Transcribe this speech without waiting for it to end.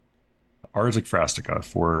Ars Ekphrastica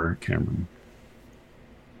for Cameron.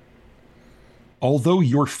 Although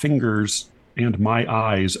your fingers and my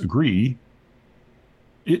eyes agree,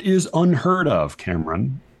 it is unheard of,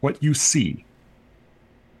 Cameron, what you see.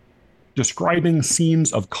 Describing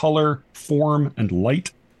scenes of color, form, and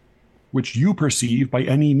light, which you perceive by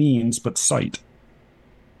any means but sight.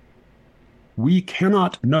 We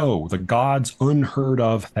cannot know the god's unheard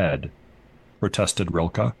of head, protested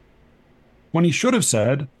Rilke, when he should have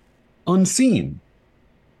said, unseen,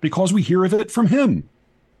 because we hear of it from him,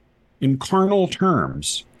 in carnal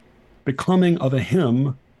terms, becoming of a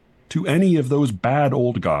hymn to any of those bad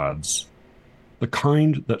old gods, the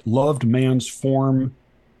kind that loved man's form,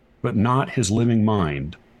 but not his living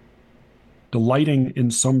mind, delighting in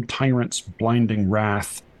some tyrant's blinding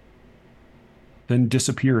wrath, then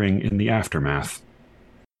disappearing in the aftermath.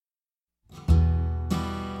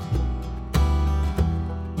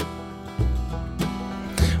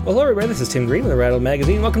 Well, hello everybody, this is Tim Green with the Rattle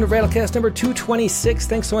Magazine. Welcome to Rattlecast number 226.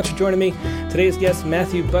 Thanks so much for joining me. Today's guest,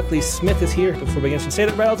 Matthew Buckley Smith, is here. Before we begin, I should say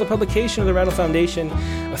that Rattle is a publication of the Rattle Foundation,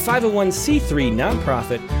 a 501c3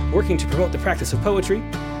 nonprofit working to promote the practice of poetry.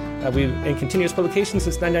 We've in continuous publication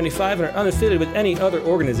since 1995 and are unaffiliated with any other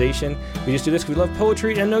organization. We just do this because we love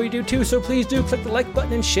poetry, and I know you do too, so please do click the like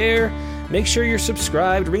button and share. Make sure you're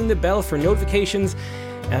subscribed, ring the bell for notifications.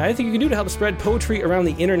 And anything you can do to help spread poetry around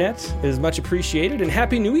the internet is much appreciated. And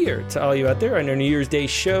Happy New Year to all you out there on our New Year's Day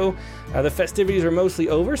show. The festivities are mostly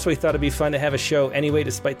over, so we thought it'd be fun to have a show anyway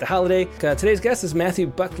despite the holiday. Today's guest is Matthew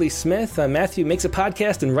Buckley Smith. Matthew makes a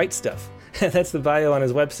podcast and writes stuff. That's the bio on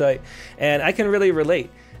his website. And I can really relate,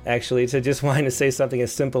 actually, to just wanting to say something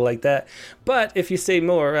as simple like that. But if you say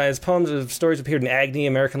more, his poems and stories appeared in Agni,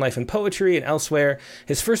 American Life and Poetry, and elsewhere.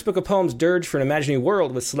 His first book of poems, Dirge for an Imaginary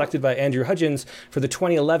World, was selected by Andrew Hudgens for the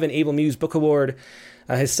 2011 Able Muse Book Award.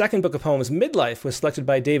 His second book of poems, Midlife, was selected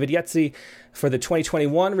by David Yetzi for the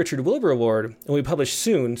 2021 Richard Wilbur Award, and will be published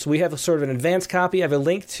soon. So we have a sort of an advanced copy. I have a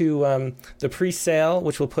link to the pre-sale,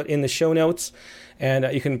 which we'll put in the show notes,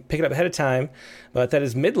 and you can pick it up ahead of time. But that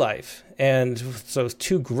is Midlife. And so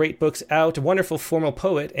two great books out, a wonderful formal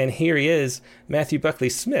poet, and here he is, Matthew Buckley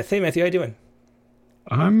Smith. Hey, Matthew, how you doing?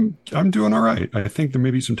 I'm doing all right. I think there may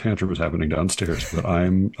be some tantrums happening downstairs, but I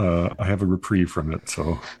have a reprieve from it.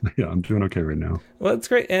 So yeah, I'm doing okay right now. Well, that's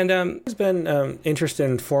great. And there's been interest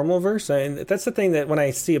in formal verse. That's the thing that when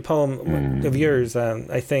I see a poem of yours,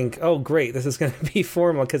 I think, oh, great, this is going to be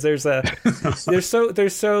formal, because there's so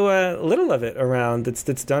little of it around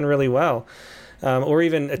that's done really well. Or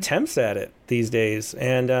even attempts at it these days.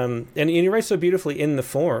 And you write so beautifully in the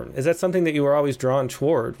form. Is that something that you were always drawn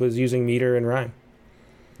toward, was using meter and rhyme?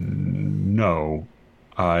 No,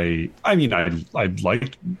 I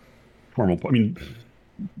liked formal. I mean,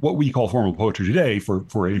 what we call formal poetry today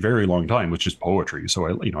for a very long time was just poetry. So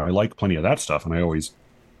I like plenty of that stuff, and I always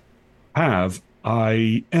have.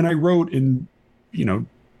 I wrote in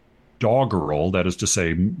doggerel, that is to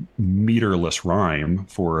say, meterless rhyme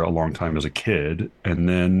for a long time as a kid, and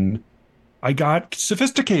then I got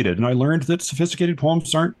sophisticated, and I learned that sophisticated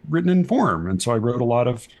poems aren't written in form, and so I wrote a lot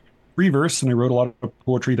of free verse, and I wrote a lot of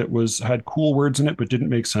poetry that had cool words in it but didn't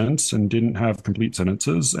make sense and didn't have complete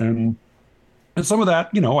sentences, and some of that,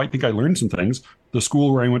 I think I learned some things. The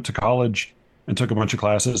school where I went to college and took a bunch of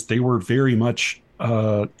classes, they were very much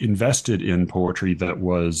invested in poetry that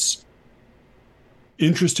was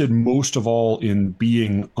interested most of all in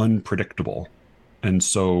being unpredictable, and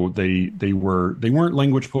so they weren't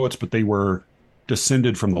language poets, but they were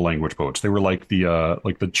descended from the language poets. They were like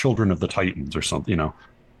the children of the Titans or something,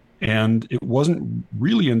 And it wasn't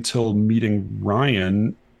really until meeting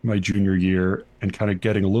Ryan my junior year and kind of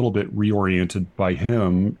getting a little bit reoriented by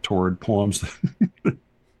him toward poems that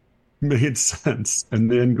made sense,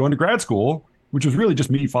 and then going to grad school, which was really just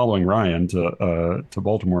me following Ryan to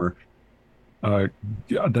Baltimore.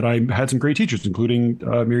 That I had some great teachers, including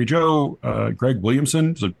Mary Jo, Greg Williamson,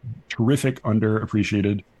 who's a terrific,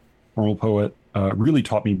 underappreciated formal poet. Really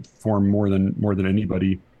taught me form more than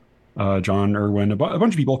anybody. John Irwin, a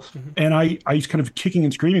bunch of people, mm-hmm. And I kind of kicking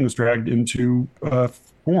and screaming was dragged into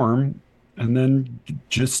form, and then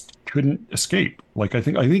just couldn't escape. Like I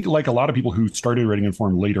think like a lot of people who started writing in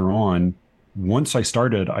form later on, once I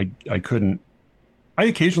started, I couldn't. I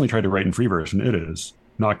occasionally tried to write in free verse, and it is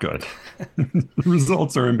not good. The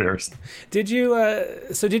results are embarrassing. Did you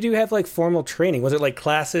have like formal training? Was it like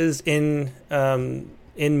classes in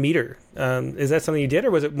meter? Is that something you did,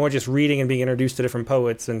 or was it more just reading and being introduced to different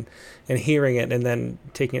poets and hearing it and then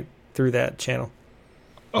taking it through that channel?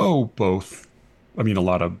 Oh, both. I mean, a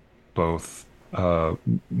lot of both. I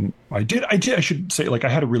should say, like, I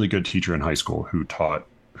had a really good teacher in high school who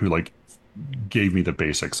gave me the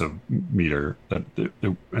basics of meter,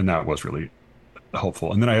 and that was really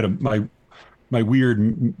helpful. And then I had my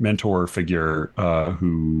weird mentor figure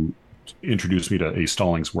who introduced me to A.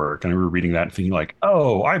 Stallings' work, and I remember reading that and thinking like,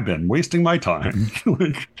 oh, I've been wasting my time.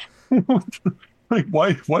 like, like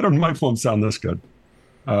why don't my poems sound this good?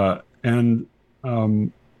 And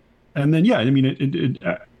then yeah, I mean,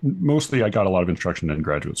 mostly I got a lot of instruction in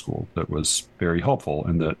graduate school that was very helpful.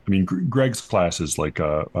 And that, I mean, Greg's class is like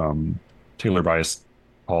Taylor Bias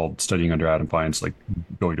called studying under Adam Fine's like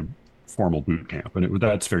going to formal boot camp, and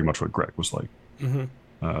that's very much what Greg was like.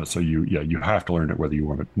 So you have to learn it whether you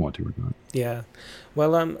want to or not. Yeah. Well,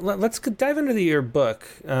 let's dive into your book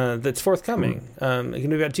that's forthcoming.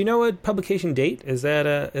 Do you know what publication date is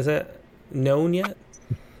that known yet?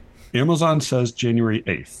 Amazon says January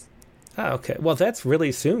 8th. Oh, okay. Well, that's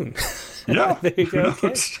really soon. Yeah. There you go.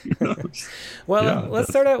 Okay. Well, yeah, let's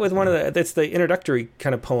start out with that's the introductory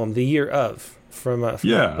kind of poem, "The Year of," from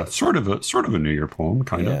sort of a New Year poem,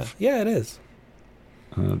 kind of. Yeah, it is.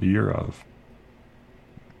 The Year of.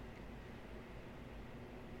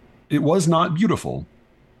 It was not beautiful.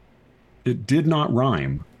 It did not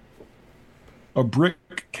rhyme. A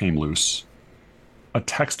brick came loose. A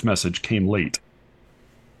text message came late.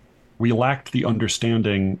 We lacked the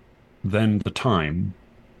understanding, then the time,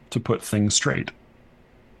 to put things straight.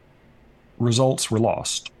 Results were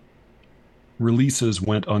lost. Releases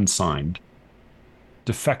went unsigned.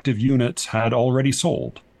 Defective units had already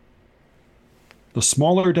sold. The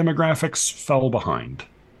smaller demographics fell behind.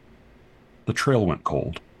 The trail went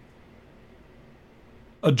cold.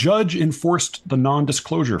 A judge enforced the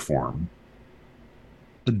non-disclosure form.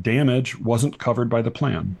 The damage wasn't covered by the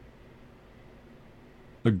plan.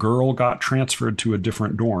 The girl got transferred to a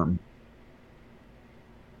different dorm.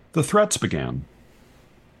 The threats began.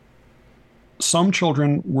 Some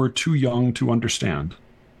children were too young to understand.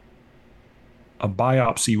 A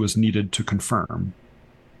biopsy was needed to confirm.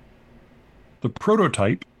 The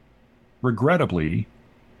prototype, regrettably,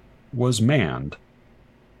 was manned.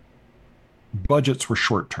 Budgets were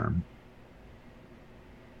short-term.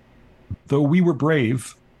 Though we were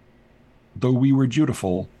brave, though we were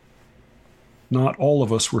dutiful, not all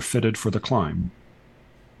of us were fitted for the climb.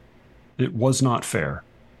 It was not fair.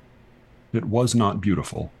 It was not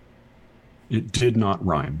beautiful. It did not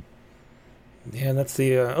rhyme. Yeah, that's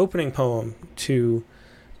the opening poem to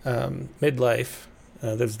Midlife.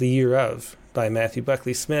 That's "The Year of" by Matthew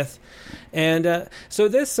Buckley Smith. And so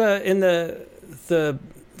this, in the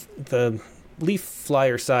leaf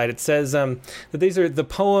flyer side, it says that these are the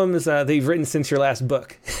poems that you've written since your last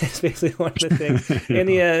book. It's basically one of the things. In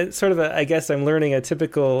the sort of I guess I'm learning a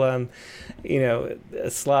typical, a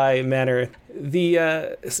sly manner.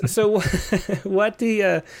 So what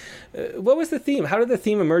was the theme? How did the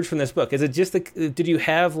theme emerge from this book? Is it just did you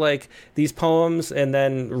have like these poems and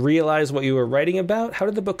then realize what you were writing about? How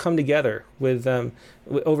did the book come together with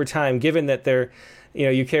over time, given that they're,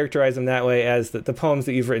 you characterize them that way as the poems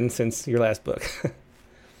that you've written since your last book?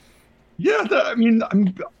 Yeah, I mean,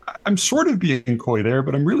 I'm sort of being coy there,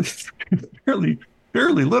 but I'm really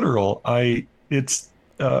fairly literal. I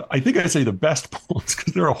think I say the best poems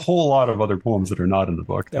because there are a whole lot of other poems that are not in the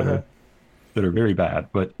book that are very bad.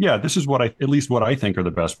 But yeah, this is at least what I think are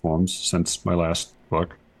the best poems since my last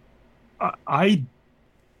book.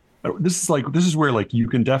 This is where like you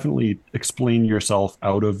can definitely explain yourself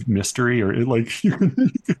out of mystery, or like you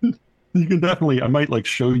can definitely, I might like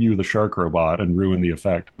show you the shark robot and ruin the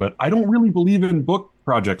effect, but I don't really believe in book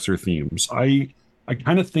projects or themes. I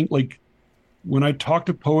kind of think like when I talk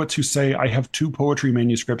to poets who say I have 2 poetry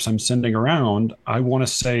manuscripts I'm sending around, I want to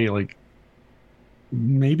say like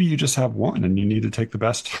maybe you just have one and you need to take the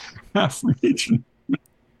best half from each and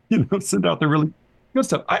send out the really good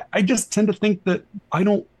stuff. I just tend to think that I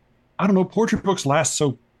don't know, poetry books last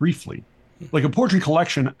so briefly. Like a poetry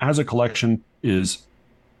collection as a collection is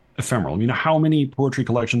ephemeral. I mean, how many poetry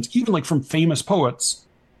collections, even like from famous poets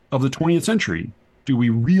of the 20th century, do we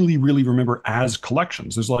really, really remember as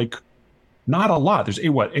collections? There's like not a lot. There's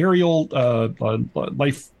Ariel,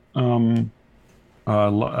 life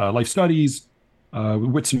studies,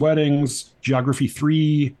 Wits and Weddings, Geography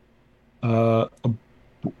 3,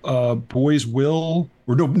 Boys Will,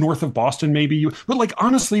 or no, North of Boston, maybe. But like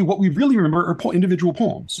honestly, what we really remember are individual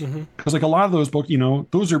poems, because like a lot of those books,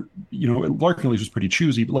 those are, Larkin was pretty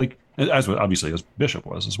choosy, but like as Bishop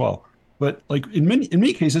was as well. But like in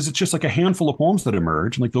many cases, it's just like a handful of poems that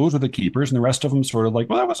emerge, and like those are the keepers, and the rest of them sort of like,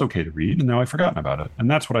 well, that was okay to read, and now I've forgotten about it. And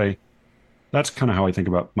that's kind of how I think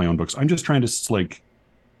about my own books. I'm just trying to like,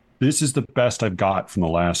 this is the best I've got from the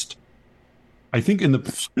last I think in the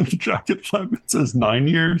jacket flap it says 9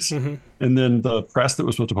 years, Mm-hmm. and then the press that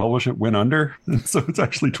was supposed to publish it went under, and so it's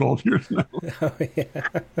actually 12 years now. Oh yeah.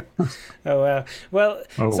 Oh wow. Well,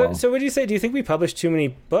 Oh so wow. so would you say? Do you think we publish too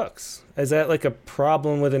many books? Is that like a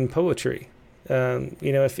problem within poetry?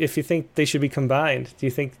 If you think they should be combined, do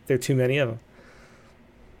you think there are too many of them?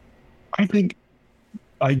 I think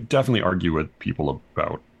I definitely argue with people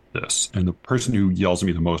about this, and the person who yells at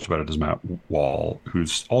me the most about it is Matt Wall,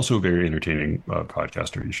 who's also a very entertaining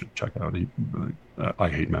podcaster. You should check out. I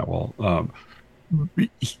hate Matt Wall.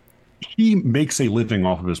 He, he makes a living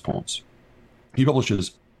off of his poems. He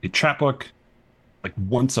publishes a chapbook like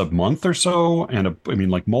once a month or so, and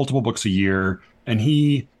like multiple books a year, and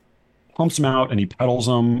he pumps them out and he peddles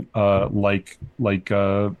them like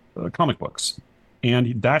comic books,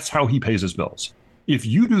 and that's how he pays his bills. If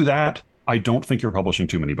you do that, I don't think you're publishing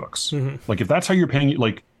too many books. Mm-hmm. Like if that's how you're paying,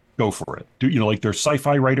 like go for it. Like there's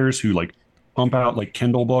sci-fi writers who like pump out like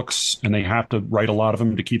Kindle books and they have to write a lot of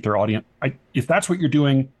them to keep their audience. If that's what you're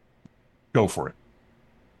doing, go for it.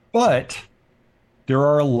 But there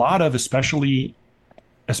are a lot of especially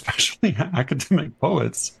academic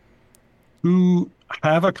poets who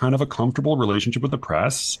have a kind of a comfortable relationship with the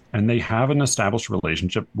press, and they have an established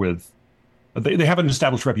relationship with they have an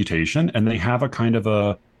established reputation, and they have a kind of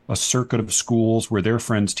a circuit of schools where their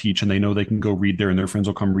friends teach, and they know they can go read there and their friends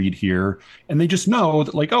will come read here, and they just know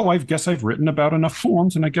that like, oh, I guess I've written about enough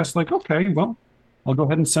poems, and I guess like, okay, well, I'll go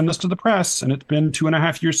ahead and send this to the press. And it's been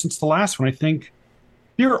 2.5 years since the last one. I think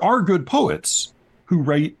there are good poets who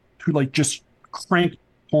like just crank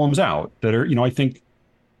poems out that are, I think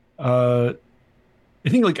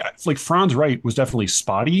like Franz Wright was definitely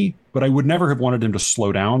spotty, but I would never have wanted him to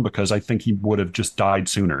slow down because I think he would have just died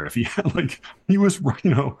sooner if he had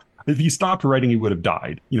if he stopped writing, he would have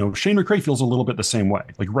died. Shane McRae feels a little bit the same way.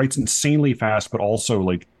 Like writes insanely fast, but also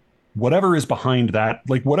like whatever is behind that,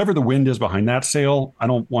 like whatever the wind is behind that sail, I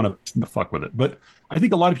don't want to fuck with it. But I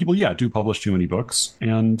think a lot of people, yeah, do publish too many books,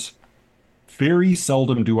 and very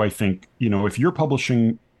seldom do I think, if you're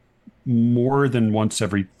publishing more than once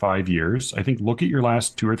every 5 years, I think look at your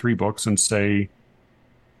last 2 or 3 books and say,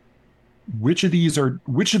 which of these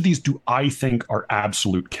do I think are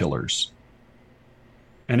absolute killers?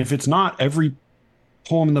 And if it's not every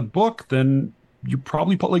poem in the book, then you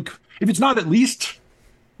probably put like, if it's not at least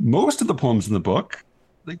most of the poems in the book,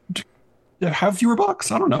 like have fewer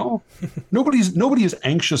books. I don't know. Nobody is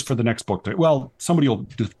anxious for the next book well, somebody will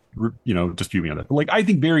just dispute me on that. But like, I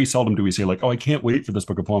think very seldom do we say like, oh, I can't wait for this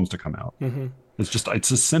book of poems to come out. Mm-hmm.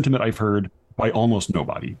 It's a sentiment I've heard by almost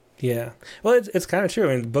nobody. Yeah. Well, it's kind of true.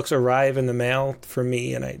 I mean, books arrive in the mail for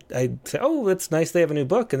me, and I say, oh, it's nice they have a new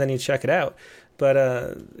book, and then you check it out. But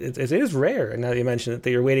it is rare, and now that you mention it, that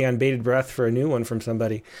you're waiting on bated breath for a new one from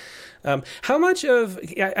somebody. How much of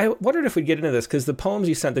I wondered if we'd get into this, because the poems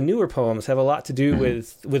you sent, the newer poems, have a lot to do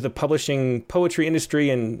with the publishing poetry industry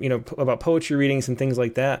and about poetry readings and things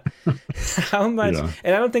like that. How much? Yeah.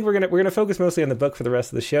 And I don't think we're gonna focus mostly on the book for the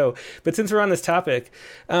rest of the show. But since we're on this topic,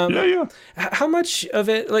 how much of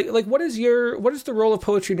it like what is the role of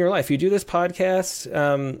poetry in your life? You do this podcast,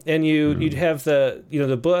 and you'd have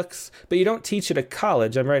the books, but you don't teach it at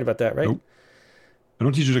college. I'm right about that, right? Nope. I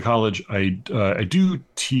don't teach it at college. I do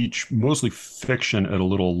teach mostly fiction at a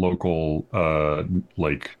little local,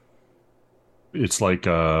 it's like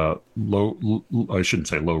low. I shouldn't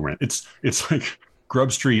say low rent. It's like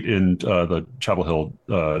Grub Street in the Chapel Hill,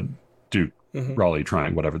 Duke, mm-hmm. Raleigh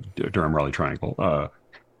Triangle, whatever, Durham Raleigh Triangle.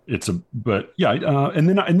 And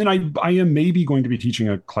then I am maybe going to be teaching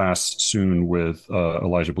a class soon with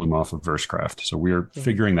Elijah Blumoff of Versecraft. So we're mm-hmm.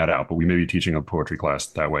 figuring that out, but we may be teaching a poetry class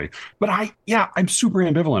that way. But I'm super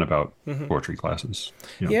ambivalent about mm-hmm. poetry classes.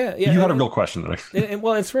 Yeah. You had a real question that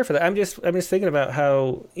well, it's rare for that. I'm just thinking about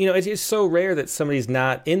how it's so rare that somebody's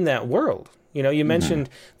not in that world. You mentioned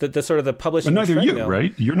that the sort of the publishing. But neither you,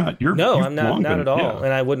 right? You're not. No, I'm not at all, yeah. And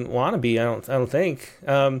I wouldn't want to be. I don't think.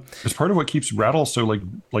 It's part of what keeps Rattle so like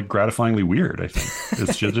gratifyingly weird. I think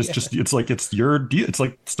it's just it's like it's your. It's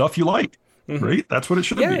like stuff you like. Mm-hmm. Right? That's what it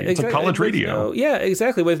should be. It's exactly. A college radio.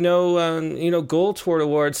 Exactly. With no gold toward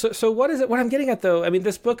awards. So what is it? What I'm getting at, though, I mean,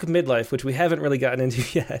 this book, Midlife, which we haven't really gotten into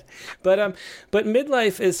yet, but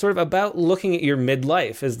Midlife is sort of about looking at your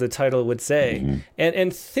midlife, as the title would say, mm-hmm.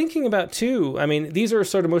 and thinking about, too, I mean, these are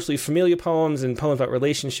sort of mostly familiar poems and poems about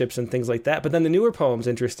relationships and things like that, but then the newer poems,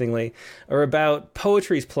 interestingly, are about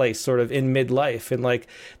poetry's place sort of in midlife, and like,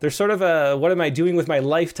 there's sort of a what am I doing with my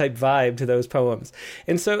life type vibe to those poems.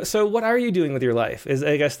 And so what are you doing doing with your life? Is,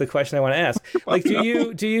 I guess, the question I want to ask. Like,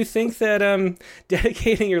 do you think that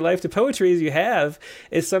dedicating your life to poetry as you have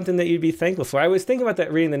is something that you'd be thankful for? I was thinking about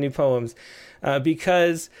that reading the new poems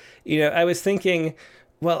because, I was thinking,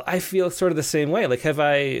 well, I feel sort of the same way. Like,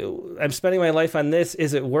 I'm spending my life on this.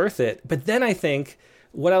 Is it worth it? But then I think,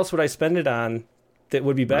 what else would I spend it on that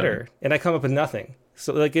would be better? Right. And I come up with nothing.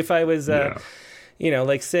 So, like, if I was,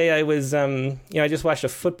 like, say I was, I just watched a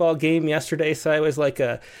football game yesterday. So I was like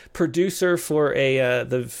a producer for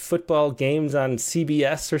the football games on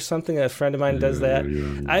CBS or something. A friend of mine does that.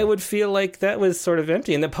 I would feel like that was sort of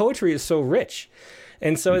empty. And the poetry is so rich.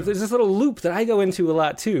 And so there's this little loop that I go into a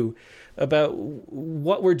lot too, about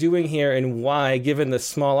what we're doing here and why, given the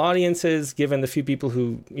small audiences, given the few people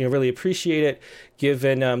who really appreciate it,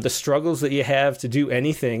 given the struggles that you have to do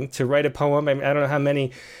anything, to write a poem. I don't know how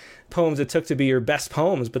many poems it took to be your best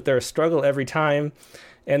poems, but they're a struggle every time.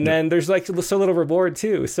 And then there's like so little reward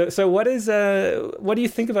too. So what do you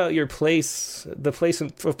think about the place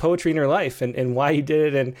of poetry in your life, and why you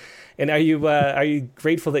did it, and are you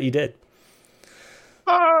grateful that you did?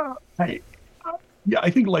 I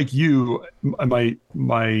think like you,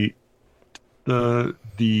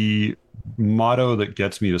 the motto that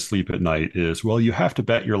gets me to sleep at night is, well, you have to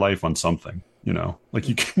bet your life on something, like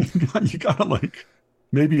you gotta, like,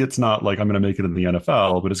 maybe it's not like I'm going to make it in the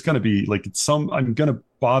NFL, but it's going to be like I'm going to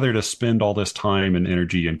bother to spend all this time and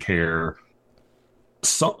energy and care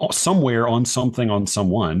somewhere on something, on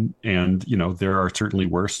someone. And, there are certainly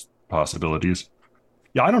worse possibilities.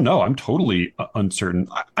 Yeah, I don't know. I'm totally uncertain.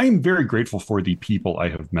 I'm very grateful for the people I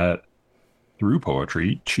have met through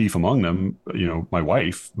poetry, chief among them, my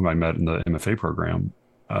wife, who I met in the MFA program.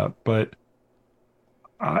 But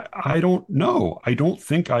I don't know. I don't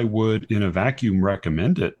think I would, in a vacuum,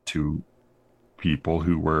 recommend it to people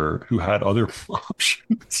who had other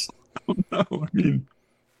options. I don't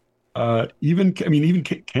know. Even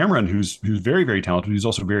Cameron, who's very, very talented, who's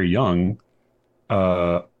also very young.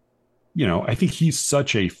 I think he's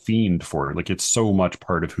such a fiend for it. Like, it's so much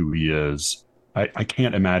part of who he is. I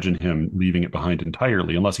can't imagine him leaving it behind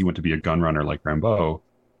entirely, unless he went to be a gun runner like Rimbaud.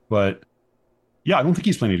 But yeah, I don't think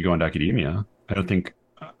he's planning to go into academia. I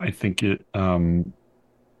think it. I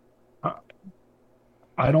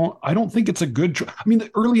don't think it's a good.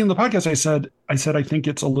 Early in the podcast, I said I think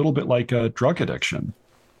it's a little bit like a drug addiction.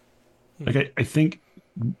 Like, I think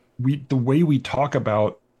the way we talk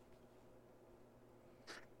about.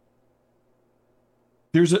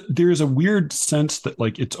 There's a weird sense that,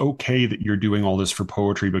 like, it's okay that you're doing all this for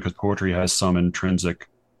poetry because poetry has some intrinsic,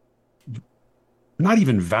 not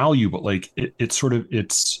even value, but like it's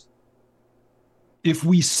if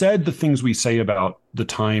we said the things we say about the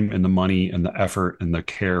time and the money and the effort and the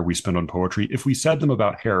care we spend on poetry, if we said them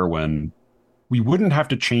about heroin, we wouldn't have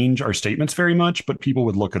to change our statements very much, but people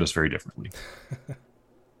would look at us very differently.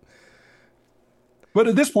 But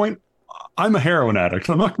at this point, I'm a heroin addict.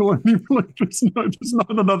 I'm not going to be religious. It's not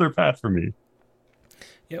another path for me.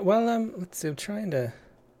 Yeah, well, let's see. I'm trying to,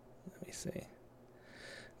 let me see.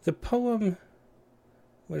 The poem,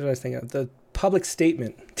 what did I think of? The public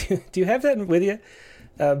statement. Do you have that with you?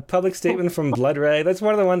 Public statement from Blood Ray. That's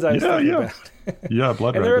one of the ones I was thinking about. Yeah,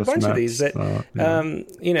 Blood Ray. And there are a bunch of these that,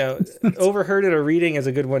 overheard it or reading is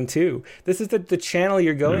a good one too. This is the channel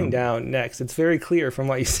you're going down next. It's very clear from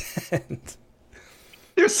what you said.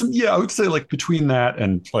 There's some, I would say, like, between that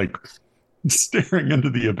and like staring into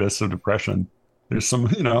the abyss of depression, there's some,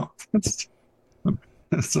 it's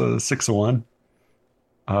a 6 of 1.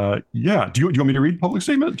 Do you want me to read public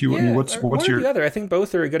statement? Do you what's your the other? I think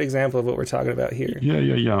both are a good example of what we're talking about here.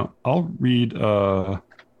 Yeah. I'll read. Let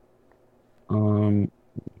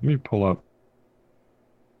me pull up.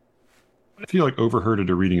 I feel like overheard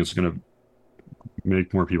a reading is going to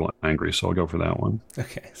make more people angry, so I'll go for that one.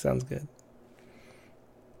 Okay, sounds good.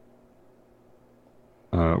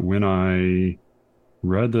 When I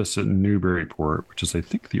read this at Newburyport, which is, I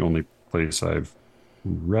think, the only place I've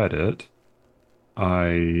read it,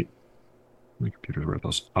 my computer wrote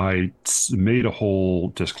this. I made a whole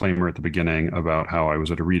disclaimer at the beginning about how I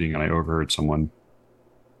was at a reading and I overheard someone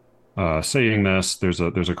saying this. There's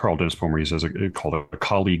a Carl Dennis poem where he says called "A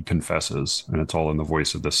Colleague Confesses," and it's all in the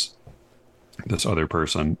voice of this other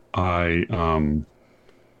person. I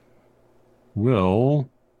will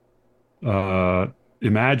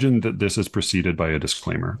imagine that this is preceded by a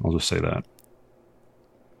disclaimer. I'll just say that.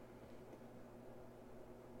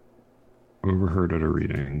 Overheard at a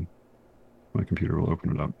reading. My computer will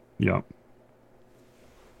open it up. Yeah.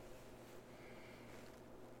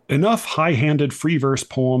 Enough high-handed free verse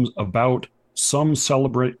poems about some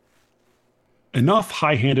celebrated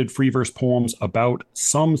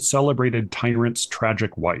tyrant's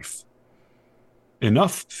tragic wife.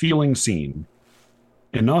 Enough feeling seen.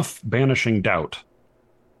 Enough banishing doubt.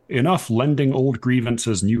 Enough lending old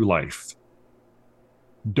grievances new life.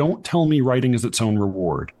 Don't tell me writing is its own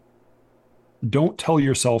reward. Don't tell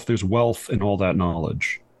yourself there's wealth in all that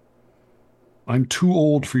knowledge. I'm too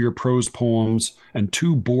old for your prose poems and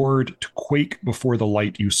too bored to quake before the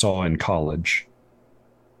light you saw in college.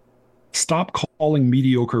 Stop calling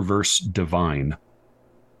mediocre verse divine.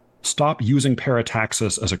 Stop using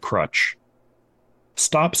parataxis as a crutch.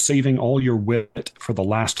 Stop saving all your wit for the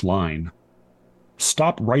last line.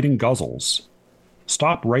 Stop writing guzzles.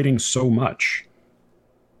 Stop writing so much.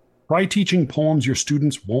 Try teaching poems your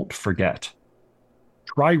students won't forget.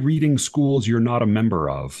 Try reading schools you're not a member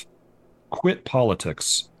of. Quit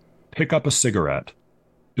politics. Pick up a cigarette.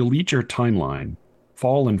 Delete your timeline.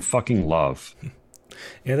 Fall in fucking love.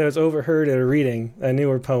 Yeah, that was overheard at a reading, a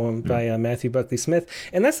newer poem by Matthew Buckley Smith.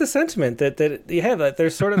 And that's the sentiment that you have. That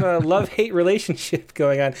there's sort of a love-hate relationship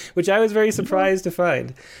going on, which I was very surprised to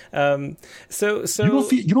find. So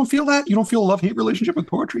you don't feel that? You don't feel a love-hate relationship with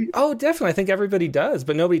poetry? Oh, definitely. I think everybody does,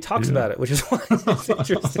 but nobody talks about it, which is why it's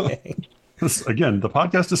interesting. Again, the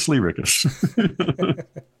podcast is Sleericus.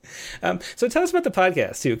 So tell us about the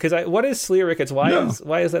podcast, too, because what is Sleericus?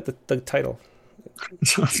 Why is that the title?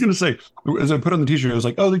 So I was going to say, as I put on the t-shirt, I was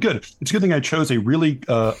like, oh, they're good. It's a good thing I chose a really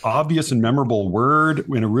obvious and memorable word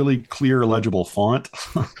in a really clear, legible font.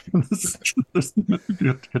 This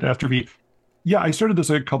catastrophe. Yeah, I started this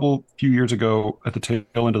a few years ago at the tail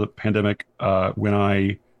end of the pandemic when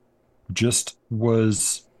I just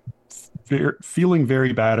was feeling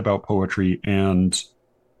very bad about poetry and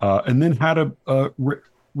then had a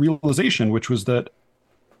realization, which was that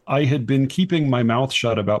I had been keeping my mouth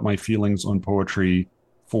shut about my feelings on poetry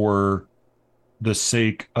for the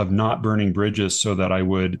sake of not burning bridges so that I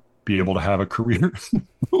would be able to have a career in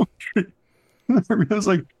poetry. I was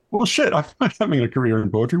like, well, shit, I'm not having a career in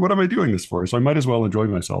poetry. What am I doing this for? So I might as well enjoy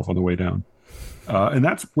myself on the way down. And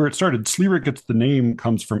that's where it started. Sleeric, the name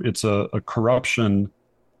comes from, it's a corruption.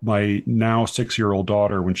 My now 6-year-old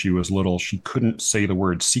daughter, when she was little, she couldn't say the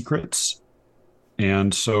word secrets.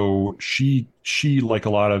 And so she, like a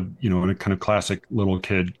lot of, in a kind of classic little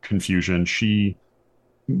kid confusion, she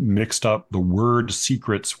mixed up the word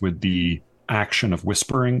secrets with the action of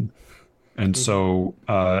whispering. And so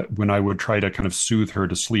when I would try to kind of soothe her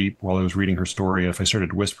to sleep while I was reading her story, if I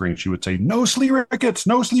started whispering, she would say, no Sleerickets,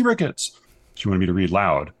 no Sleerickets. She wanted me to read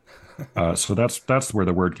loud. So that's where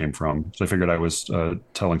the word came from. So I figured I was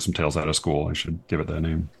telling some tales out of school. I should give it that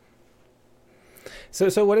name.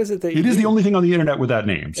 So what is it that it is the only thing on the internet with that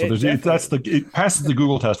name. So it passes the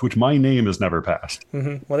Google test, which my name has never passed.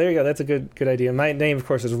 Mm-hmm. Well, there you go. That's a good idea. My name, of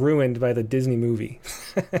course, is ruined by the Disney movie.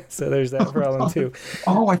 So there's that problem too.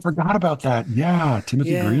 Oh, I forgot about that. Yeah,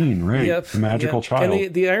 Timothy Green, right? Yep. The magical child.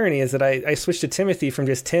 And the irony is that I switched to Timothy from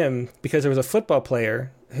just Tim because there was a football player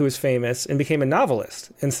who was famous and became a novelist.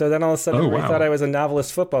 And so then all of a sudden I thought I was a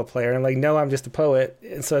novelist football player. And I'm like, no, I'm just a poet.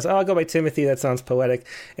 And so I said, I'll go by Timothy. That sounds poetic.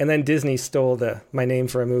 And then Disney stole my name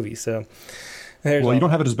for a movie. So you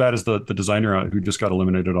don't have it as bad as the designer who just got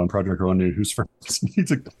eliminated on Project Runway, he's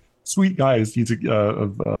a sweet guy. He's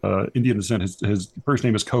of Indian descent. His first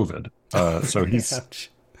name is COVID. So he's... Ouch.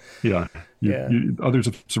 Yeah. Others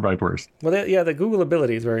have survived worse. Well, the Google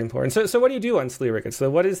ability is very important. So what do you do on Sleeric?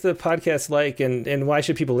 So what is the podcast like, and why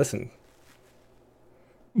should people listen?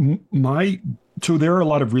 So there are a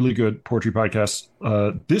lot of really good poetry podcasts.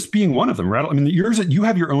 This being one of them. I mean, you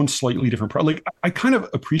have your own slightly different. I kind of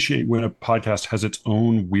appreciate when a podcast has its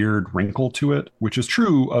own weird wrinkle to it, which is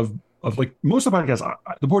true of like most of the podcasts.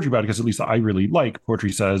 The poetry podcasts, at least that I really like.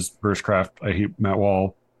 Poetry Says, Versecraft. I hate Matt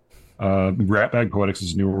Wall. Ratbag Poetics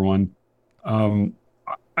is a newer one.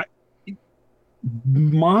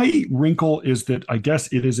 My wrinkle is that I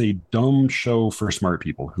guess it is a dumb show for smart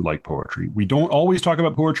people who like poetry. We don't always talk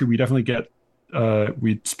about poetry. We definitely get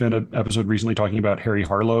we spent an episode recently talking about Harry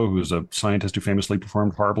Harlow, who is a scientist who famously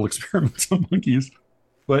performed horrible experiments on monkeys.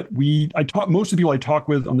 But most of the people I talk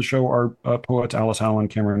with on the show are poets: Alice Allen,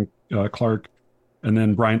 Cameron Clark, and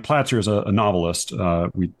then Brian Platzer is a novelist.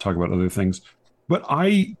 We talk about other things. But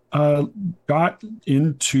I got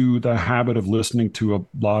into the habit of listening to a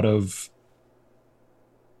lot of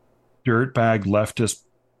dirtbag leftist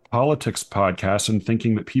politics podcasts and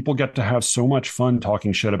thinking that people get to have so much fun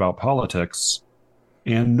talking shit about politics,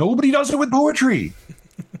 and nobody does it with poetry.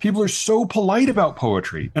 People are so polite about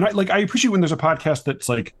poetry. And I appreciate when there's a podcast that's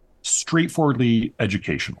like straightforwardly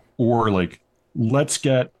educational, or like let's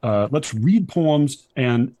read poems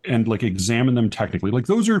and like examine them technically. Like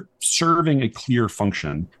those are serving a clear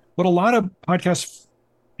function. But a lot of podcasts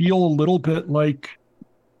feel a little bit like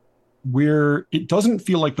where it doesn't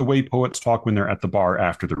feel like the way poets talk when they're at the bar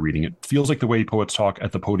after the reading. It feels like the way poets talk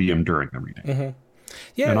at the podium during the reading. Mm-hmm.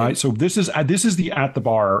 Yeah, And so this is the at the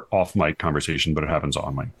bar off mic conversation, but it happens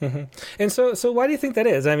on mic. Mm-hmm. And so why do you think that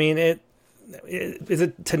is? I mean, is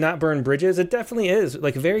it to not burn bridges? It definitely is.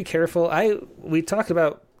 Like, very careful. We talked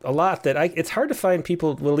about a lot that it's hard to find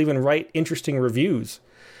people will even write interesting reviews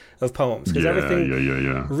of poems, because everything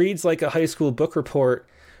reads like a high school book report,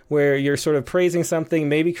 where you're sort of praising something,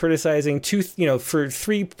 maybe criticizing for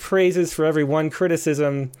 3 praises for every 1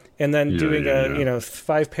 criticism, and then doing a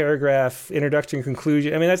 5-paragraph introduction and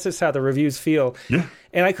conclusion. I mean, that's just how the reviews feel. Yeah.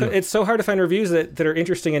 And it's so hard to find reviews that are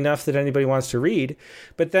interesting enough that anybody wants to read.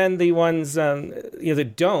 But then the ones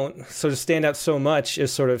that don't sort of stand out so much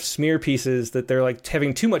as sort of smear pieces that they're like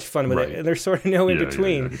having too much fun with it, and there's sort of no in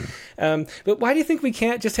between. But why do you think we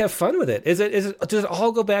can't just have fun with it? Does it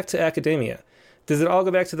all go back to academia? Does it all go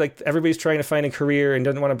back to, like, everybody's trying to find a career and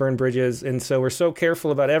doesn't want to burn bridges, and so we're so careful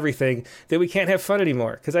about everything that we can't have fun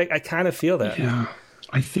anymore? Because I kind of feel that. Yeah,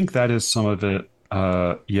 I think that is some of it.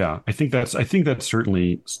 I think that's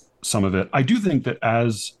certainly some of it. I do think that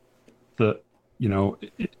as the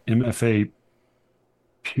MFA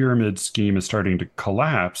pyramid scheme is starting to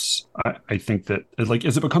collapse, I think that, like,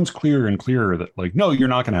 as it becomes clearer and clearer that, like, no, you're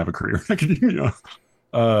not going to have a career in academia,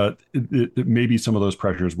 maybe some of those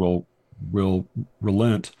pressures will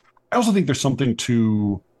relent. I also think there's something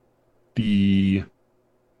to we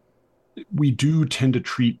do tend to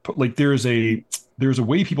treat, like, there's a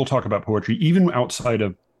way people talk about poetry, even outside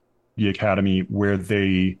of the academy, where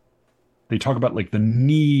they talk about, like, the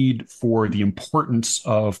need for the importance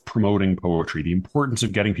of promoting poetry, the importance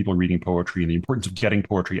of getting people reading poetry, and the importance of getting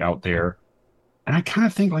poetry out there. And I kind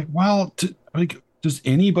of think, like, well, does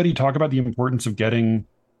anybody talk about the importance of getting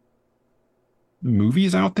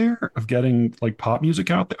movies out there, of getting, like, pop music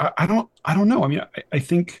out there? I don't know. I mean, I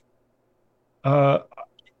think that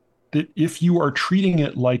if you are treating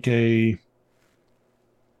it like a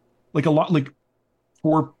lot, like,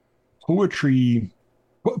 for poetry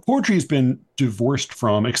has been divorced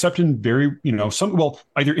from, except in very, either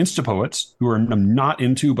insta poets who I'm not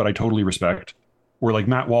into, but I totally respect, or like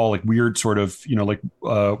Matt Wall, like weird sort of,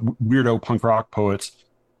 weirdo punk rock poets.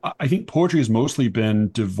 I think poetry has mostly been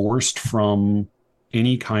divorced from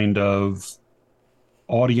any kind of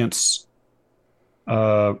audience,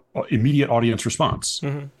 immediate audience response.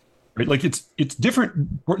 Mm-hmm. Right? Like, it's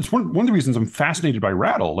different. It's one of the reasons I'm fascinated by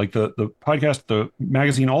Rattle, like the podcast, the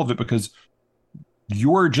magazine, all of it, because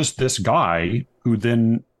you're just this guy who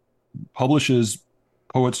then publishes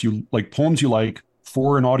poems you like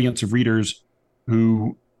for an audience of readers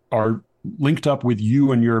who are linked up with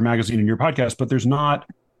you and your magazine and your podcast, but there's not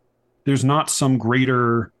some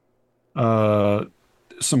greater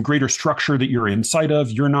structure that you're inside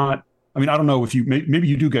of. You're not, I mean, I don't know if maybe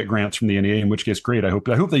you do get grants from the NEA, in which case, great. I hope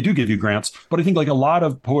they do give you grants. But I think, like, a lot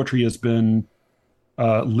of poetry has been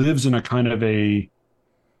lives in a kind of a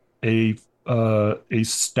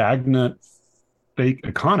stagnant fake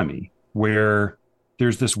economy, where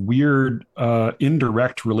there's this weird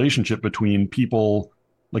indirect relationship between people,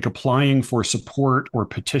 like, applying for support or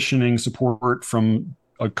petitioning support from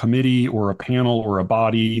a committee or a panel or a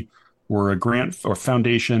body or a grant or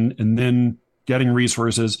foundation, and then getting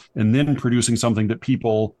resources, and then producing something that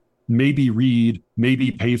people maybe read,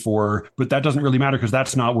 maybe pay for, but that doesn't really matter because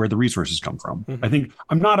that's not where the resources come from. Mm-hmm. I think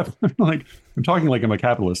I'm talking like I'm a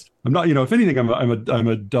capitalist. I'm not, if anything, I'm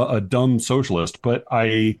a dumb socialist, but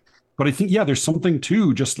I think, yeah, there's something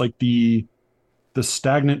to just, like, the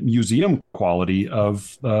stagnant museum quality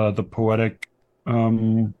of the poetic.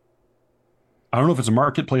 I don't know if it's a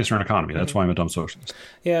marketplace or an economy. That's why I'm a dumb socialist.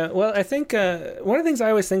 Yeah, well, I think one of the things I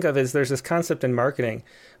always think of is there's this concept in marketing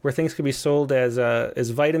where things could be sold as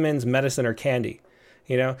vitamins, medicine, or candy.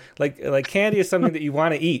 Like candy is something that you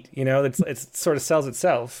want to eat. It sort of sells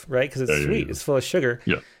itself, right? Because it's sweet, it's full of sugar.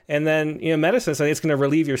 Yeah. And then, medicine is something that's going to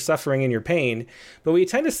relieve your suffering and your pain. But we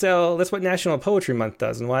tend to sell, that's what National Poetry Month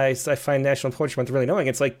does. And why I find National Poetry Month really annoying.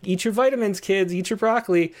 It's like, eat your vitamins, kids, eat your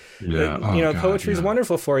broccoli. Yeah. Poetry is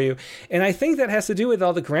wonderful for you. And I think that has to do with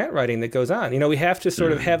all the grant writing that goes on. We have to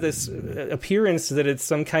sort of have this appearance that it's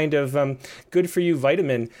some kind of good for you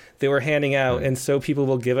vitamin that we're handing out. And so people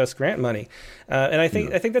will give us grant money. And I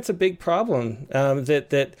think that's a big problem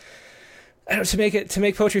to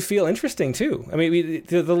make poetry feel interesting too. I mean,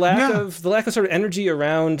 the lack of sort of energy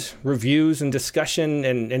around reviews and discussion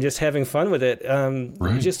and just having fun with it,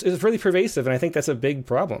 just is really pervasive, and I think that's a big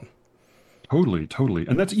problem. Totally,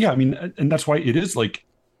 and that's and that's why it is, like,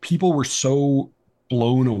 people were so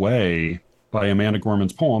blown away by Amanda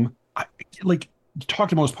Gorman's poem. You talk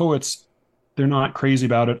to most poets, they're not crazy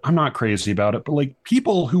about it. I'm not crazy about it. But like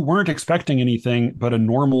people who weren't expecting anything but a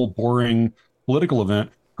normal, boring political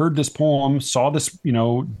event heard this poem, saw this,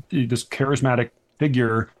 this charismatic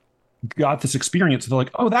figure, got this experience. They're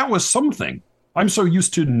like, oh, that was something. I'm so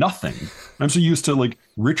used to nothing. I'm so used to like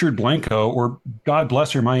Richard Blanco or God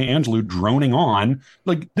bless her, Maya Angelou droning on.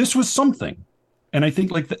 Like this was something. And I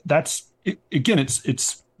think like that's it, again,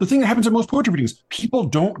 it's the thing that happens in most poetry readings. People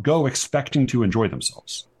don't go expecting to enjoy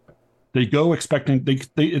themselves. They go expecting they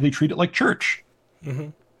treat it like church.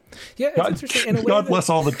 Mm-hmm. Yeah, it's God, interesting. In a way God bless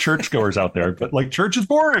all the churchgoers out there, but like church is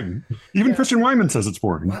boring. Even Christian Wyman says it's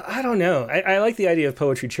boring. Well, I don't know. I like the idea of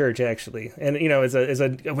poetry church actually, and as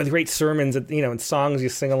a with great sermons, and songs you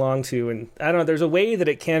sing along to, and I don't know. There's a way that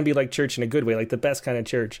it can be like church in a good way, like the best kind of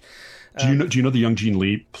church. Do you know the Young Gene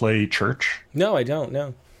Lee play Church? No, I don't.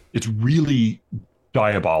 No. It's really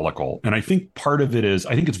diabolical, and I think part of it is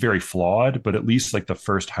I think it's very flawed, but at least like the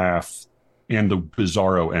first half and the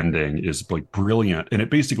bizarro ending is like brilliant. And it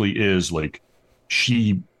basically is like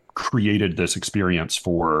she created this experience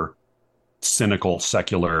for cynical,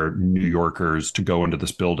 secular New Yorkers to go into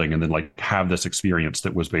this building and then like have this experience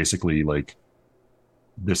that was basically like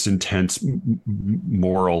this intense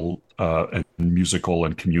moral and musical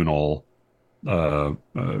and communal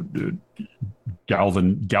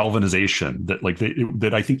galvanization that like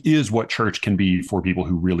that I think is what church can be for people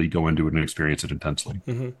who really go into it and experience it intensely.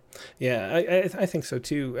 Mm-hmm. Yeah, I think so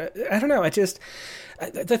too. I don't know.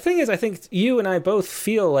 The thing is, I think you and I both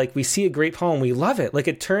feel like we see a great poem, we love it. Like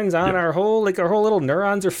it turns on our whole little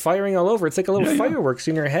neurons are firing all over. It's like a little fireworks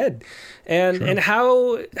in your head. And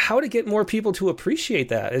how to get more people to appreciate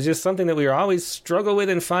that is just something that we always struggle with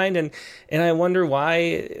and find. And I wonder why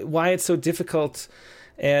it's so difficult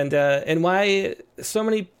and why so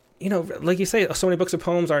many, like you say, so many books of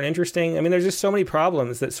poems aren't interesting. I mean, there's just so many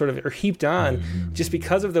problems that sort of are heaped on just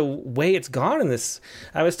because of the way it's gone in this.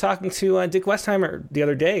 I was talking to Dick Westheimer the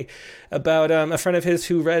other day about a friend of his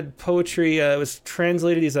who read poetry. It was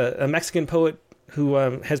translated. He's a Mexican poet who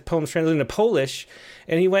has poems translated into Polish.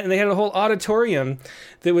 And he went and they had a whole auditorium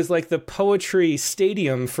that was like the poetry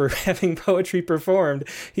stadium for having poetry performed.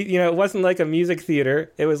 It wasn't like a music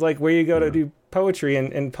theater. It was like where you go to do poetry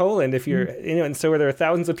in Poland if you're, and so there are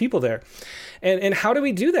thousands of people there. And how do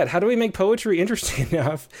we do that? How do we make poetry interesting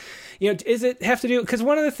enough? Does it have to do, because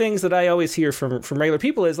one of the things that I always hear from regular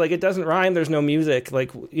people is like, it doesn't rhyme, there's no music,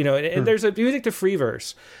 like, and there's a music to free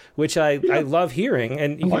verse, which I love hearing,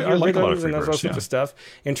 and you can hear like rhythms and all sorts of stuff,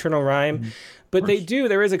 internal rhyme, but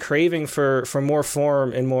there is a craving for more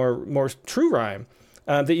form and more true rhyme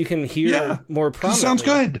that you can hear more prominently. Sounds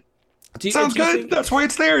good. Sounds good. Think, that's why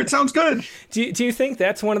it's there. It sounds good. Do you think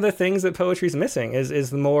that's one of the things that poetry's missing is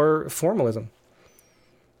the more formalism?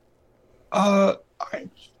 I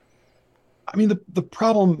mean, the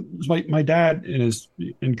problem is my dad is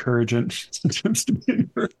encouraging, seems to be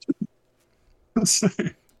encouraging.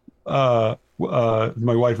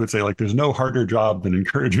 My wife would say, like, there's no harder job than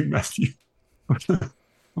encouraging Matthew.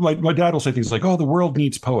 my dad will say things like, oh, the world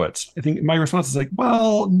needs poets. I think my response is like,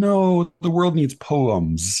 well, no, the world needs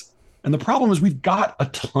poems. And the problem is we've got a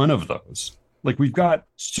ton of those. Like, we've got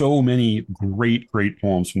so many great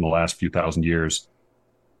poems from the last few thousand years.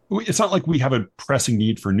 It's not like we have a pressing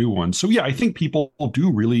need for new ones. So yeah, I think people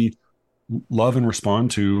do really love and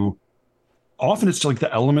respond to, often it's like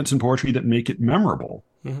the elements in poetry that make it memorable.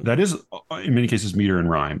 Mm-hmm. That is, in many cases, meter and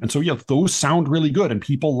rhyme. And so yeah, those sound really good and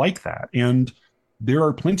people like that. And there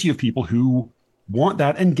are plenty of people who want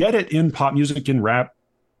that and get it in pop music, in rap,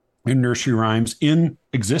 in nursery rhymes, in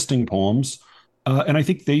existing poems. And I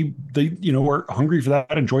think they are hungry for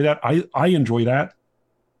that, enjoy that. I enjoy that.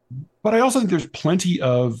 But I also think there's plenty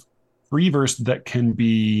of free verse that can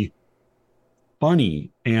be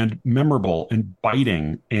funny and memorable and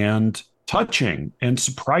biting and touching and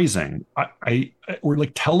surprising. Or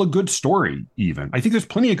like tell a good story even. I think there's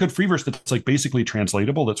plenty of good free verse that's like basically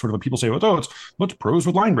translatable. That's sort of what people say, oh, it's prose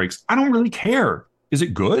with line breaks. I don't really care. Is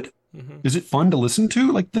it good? Mm-hmm. Is it fun to listen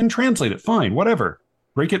to? Like, then translate it. Fine, whatever.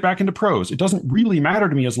 Break it back into prose. It doesn't really matter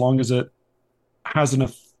to me as long as it has an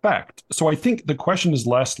effect. So I think the question is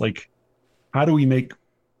less like, how do we make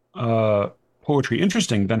poetry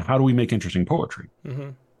interesting than how do we make interesting poetry?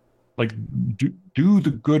 Mm-hmm. Like, do the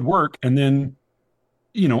good work, and then,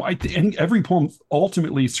 I think every poem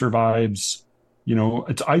ultimately survives.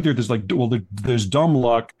 It's either there's dumb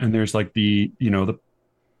luck, and there's like the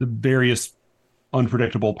various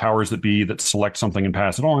unpredictable powers that be that select something and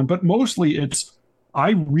pass it on. But mostly it's,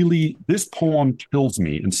 this poem kills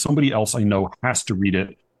me, and somebody else I know has to read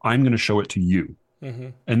it. I'm going to show it to you. Mm-hmm.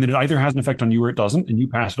 And then it either has an effect on you or it doesn't, and you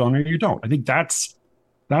pass it on or you don't. I think that's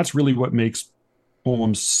really what makes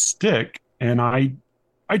poems stick. And I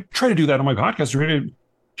try to do that on my podcast, try to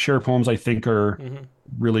share poems I think are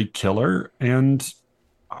really killer. And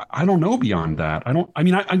I don't know beyond that.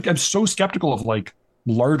 I'm so skeptical of like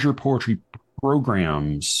larger poetry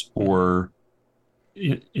programs or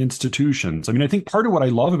institutions. I mean, I think part of what I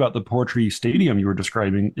love about the poetry stadium you were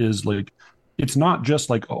describing is like, it's not just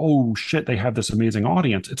like, oh shit, they have this amazing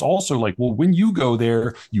audience. It's also like, well, when you go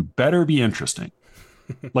there, you better be interesting.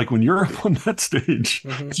 Like when you're up on that stage,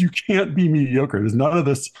 you can't be mediocre. There's none of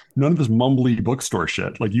this mumbly bookstore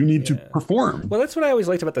shit. Like you need to perform. Well, that's what I always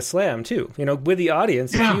liked about the slam too. You know, with the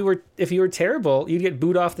audience, if you were terrible, you'd get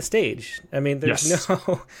booed off the stage. I mean, there's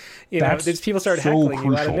no, there's people start heckling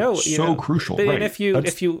crucial. you out of nowhere. Crucial. But, right. And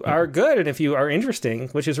if you are good and if you are interesting,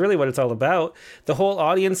 which is really what it's all about, the whole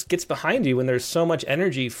audience gets behind you when there's so much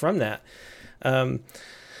energy from that.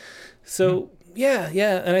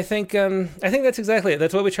 Yeah, and I think that's exactly it.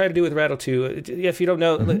 That's what we try to do with Rattle too. If you don't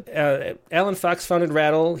know, Alan Fox founded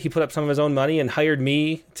Rattle. He put up some of his own money and hired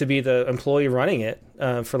me to be the employee running it.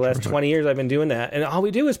 For the last 20 years, I've been doing that. And all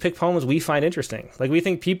we do is pick poems we find interesting. Like we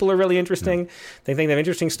think people are really interesting. They think they have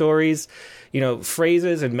interesting stories.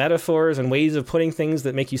 Phrases and metaphors and ways of putting things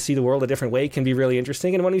that make you see the world a different way can be really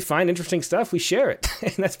interesting. And when we find interesting stuff, we share it.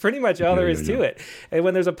 And that's pretty much all there is to it. And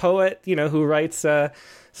when there's a poet, who writes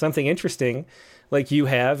something interesting like you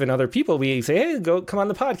have and other people, we say, hey, come on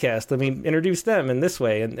the podcast. Let me introduce them in this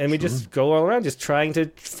way. And we just go all around just trying to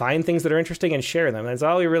find things that are interesting and share them. That's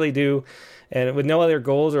all we really do. And with no other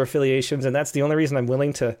goals or affiliations. And that's the only reason I'm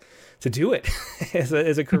willing to do it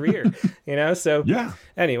as a career, So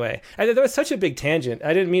anyway, that was such a big tangent.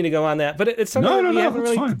 I didn't mean to go on that, but it's something that we haven't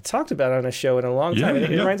really talked about on a show in a long time. It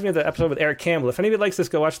reminds me of the episode with Eric Campbell. If anybody likes this,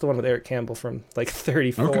 go watch the one with Eric Campbell from like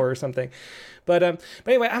 34 or something. But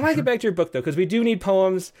anyway, I want to get back to your book though, because we do need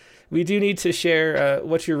poems. We do need to share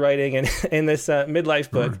what you're writing in this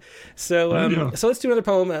midlife book. So let's do another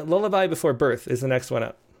poem. Lullaby Before Birth is the next one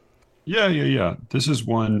up. Yeah. This is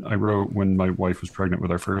one I wrote when my wife was pregnant with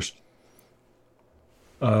our first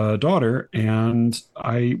daughter, and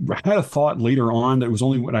I had a thought later on that was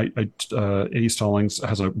only when A. Stallings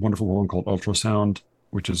has a wonderful poem called Ultrasound,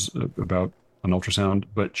 which is about an ultrasound,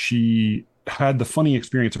 but she had the funny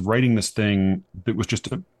experience of writing this thing that was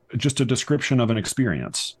just a description of an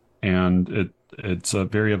experience, and it's a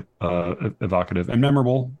very evocative and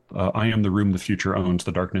memorable. I am the room the future owns,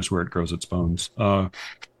 the darkness where it grows its bones.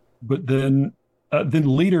 But then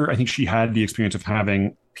later, I think she had the experience of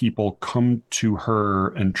having people come to her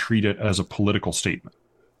and treat it as a political statement,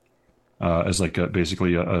 as like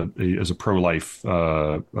basically as a pro-life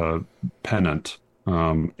pennant.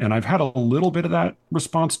 And I've had a little bit of that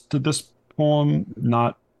response to this poem,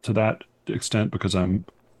 not to that extent because I'm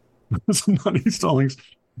not E. Stallings.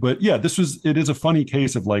 But yeah, it is a funny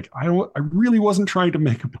case of like, I really wasn't trying to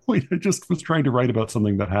make a point. I just was trying to write about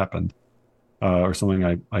something that happened, or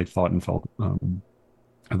something I thought and felt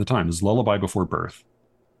at the time. This is Lullaby Before Birth.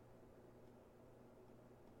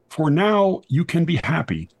 For now, you can be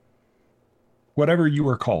happy, whatever you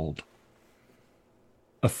are called,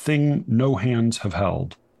 a thing no hands have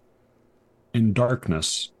held, in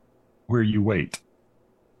darkness where you wait,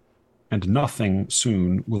 and nothing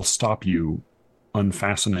soon will stop you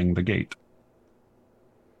unfastening the gate.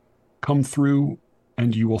 Come through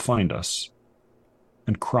and you will find us,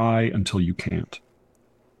 and cry until you can't.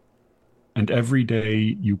 And every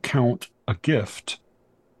day you count a gift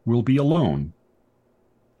will be alone,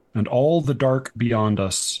 and all the dark beyond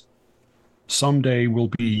us someday will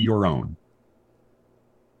be your own.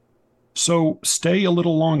 So stay a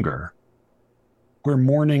little longer, where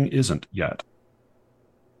morning isn't yet,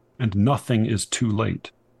 and nothing is too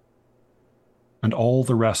late, and all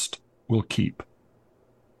the rest will keep.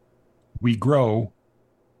 We grow,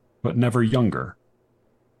 but never younger,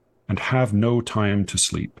 and have no time to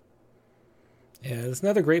sleep. Yeah, it's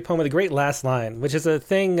another great poem with a great last line, which is a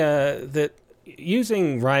thing that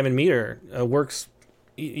using rhyme and meter works.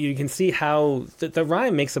 You can see how the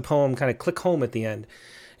rhyme makes a poem kind of click home at the end.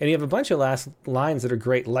 And you have a bunch of last lines that are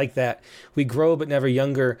great, like that. We grow but never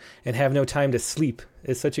younger and have no time to sleep.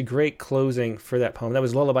 It's such a great closing for that poem. That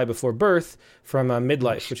was Lullaby Before Birth from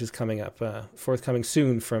Midlife, which is coming up, forthcoming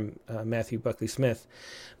soon from Matthew Buckley Smith.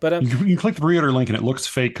 But you can click the pre-order link and it looks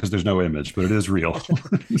fake because there's no image, but it is real.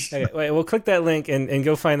 Okay, we'll click that link and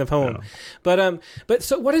go find the poem. Yeah. But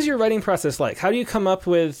so what is your writing process like? How do you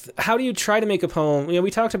try to make a poem? We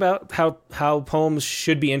talked about how poems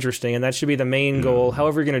should be interesting, and that should be the main goal,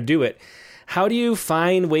 however you're going to do it. How do you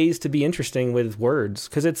find ways to be interesting with words?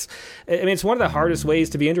 Because it's one of the hardest ways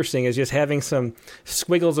to be interesting is just having some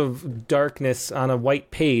squiggles of darkness on a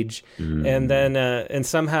white page, and then and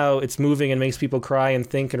somehow it's moving and makes people cry and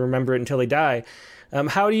think and remember it until they die.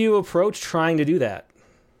 How do you approach trying to do that?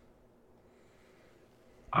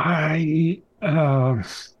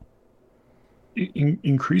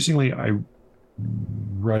 Increasingly, I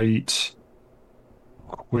write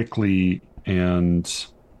quickly and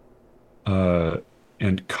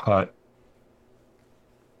cut.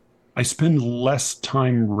 I spend less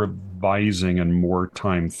time revising and more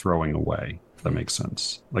time throwing away, if that makes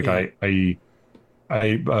sense. Like I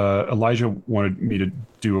Elijah wanted me to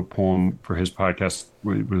do a poem for his podcast.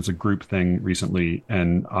 It was a group thing recently,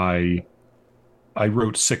 and I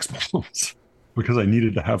wrote 6 poems because I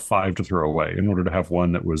needed to have 5 to throw away in order to have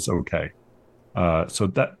one that was okay. So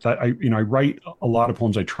that I write a lot of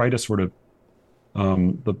poems. I try to sort of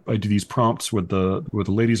I do these prompts with the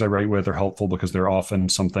ladies I write with. They're helpful because they're often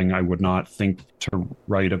something I would not think to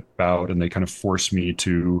write about, and they kind of force me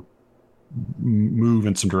to move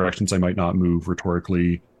in some directions I might not move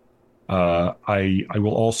rhetorically. I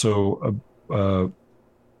will also a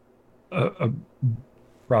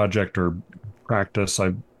project or practice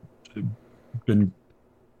I've been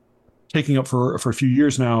taking up for a few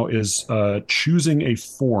years now is choosing a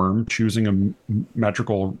form, choosing a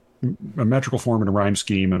metrical form and a rhyme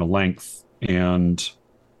scheme and a length, and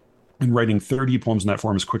writing 30 poems in that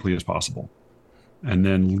form as quickly as possible, and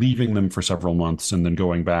then leaving them for several months, and then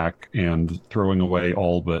going back and throwing away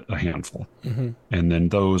all but a handful. And then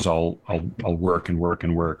those I'll work and work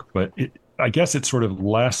and work. But I guess it's sort of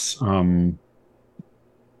less.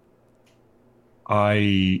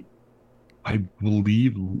 I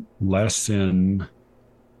believe less in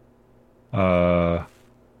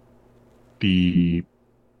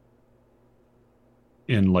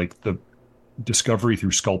like the discovery through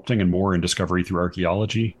sculpting and more in discovery through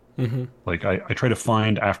archaeology. Like I try to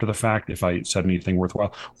find after the fact if I said anything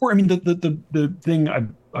worthwhile. Or I mean the thing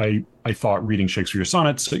I thought reading Shakespeare's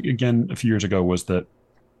sonnets again a few years ago was that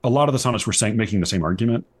a lot of the sonnets were making the same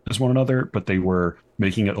argument as one another, but they were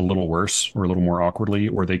making it a little worse or a little more awkwardly,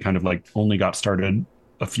 or they kind of like only got started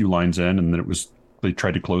a few lines in and then they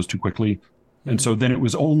tried to close too quickly. And so then it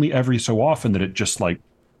was only every so often that it just like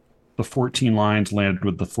the 14 lines landed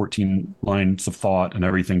with the 14 lines of thought and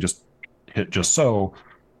everything just hit just so.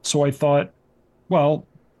 So I thought, well,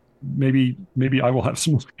 maybe I will have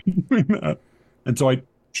some doing that. And so I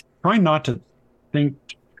try not to think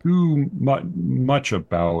too much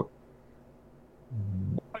about.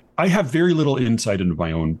 I have very little insight into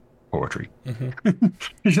my own poetry. I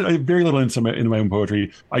have very little insight into my own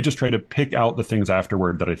poetry. I just try to pick out the things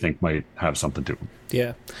afterward that I think might have something to them.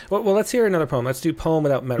 Yeah. Well, let's hear another poem. Let's do Poem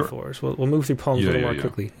Without Metaphors. Sure. We'll move through poems a little more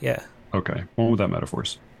quickly. Yeah. Okay. Poem Without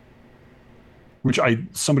Metaphors. Which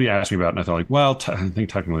somebody asked me about, and I thought, like, well, I think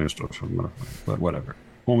technically it's just a metaphor, but whatever.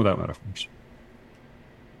 Poem Without Metaphors.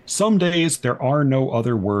 Some days there are no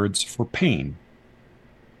other words for pain.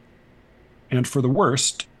 And for the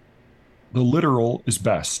worst, the literal is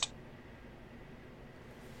best.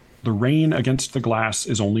 The rain against the glass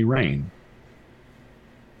is only rain.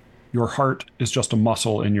 Your heart is just a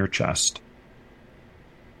muscle in your chest.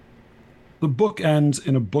 The book ends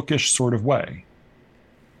in a bookish sort of way.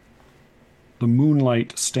 The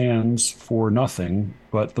moonlight stands for nothing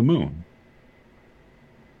but the moon.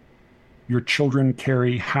 Your children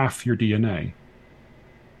carry half your DNA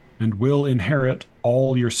and will inherit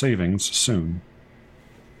all your savings soon.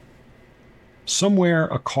 Somewhere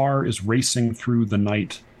a car is racing through the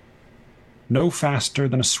night, no faster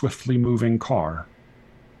than a swiftly moving car.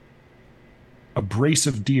 A brace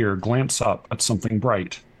of deer glance up at something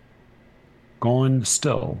bright, gone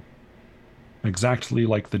still, exactly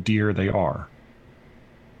like the deer they are.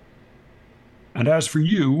 And as for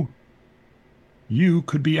you, you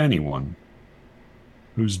could be anyone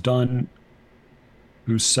who's done,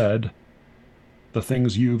 who's said the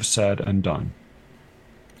things you've said and done.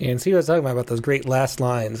 And see what I was talking about those great last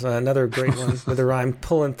lines. Another great one with a rhyme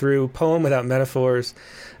pulling through. Poem Without Metaphors.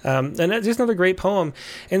 And that's just another great poem.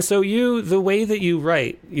 And so the way that you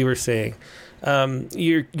write, you were saying,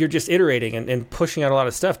 you're just iterating and pushing out a lot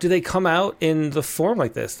of stuff. Do they come out in the form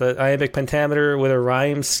like this, the iambic pentameter with a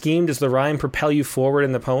rhyme scheme? Does the rhyme propel you forward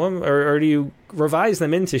in the poem, or do you revise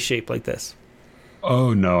them into shape like this?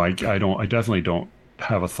 Oh no, I don't. I definitely don't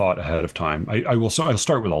have a thought ahead of time. I'll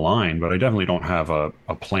start with a line, but I definitely don't have a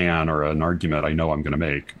plan or an argument I know I'm going to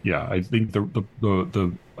make. Yeah, I think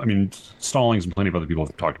I mean, Stallings and plenty of other people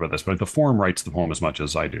have talked about this, but the form writes the poem as much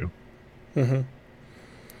as I do.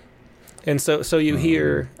 And so you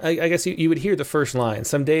hear, I guess you would hear the first line.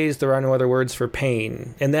 Some days there are no other words for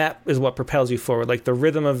pain. And that is what propels you forward. Like the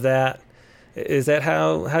rhythm of that. Is that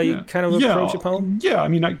how you kind of approach a poem? Yeah. I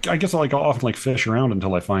mean, I guess I'll often like fish around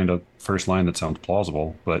until I find a first line that sounds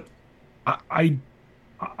plausible. But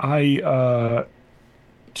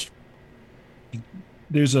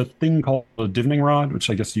there's a thing called a divining rod, which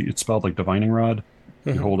I guess it's spelled like divining rod.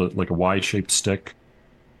 You hold it like a Y-shaped stick.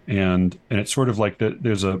 And it's sort of like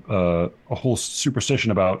there's a whole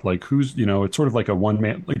superstition about like who's, it's sort of like a one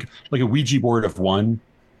man, like a Ouija board of one.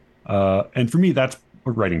 And for me, that's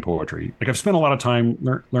writing poetry. Like I've spent a lot of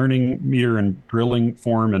time learning meter and drilling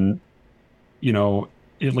form. And,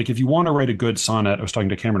 like if you want to write a good sonnet, I was talking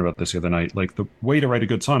to Cameron about this the other night, like the way to write a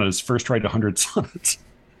good sonnet is first write 100 sonnets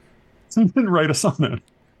and then write a sonnet.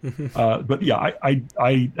 But yeah,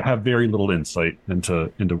 I have very little insight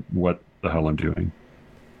into what the hell I'm doing.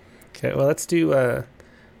 Okay, well, let's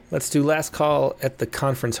do Last Call at the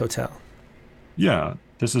Conference Hotel. Yeah,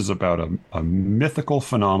 this is about a mythical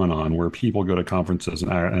phenomenon where people go to conferences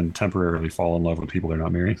and temporarily fall in love with people they're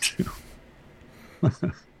not married to.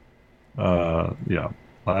 Yeah,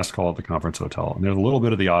 Last Call at the Conference Hotel. And there's a little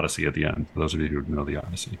bit of the Odyssey at the end, for those of you who know the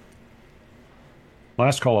Odyssey.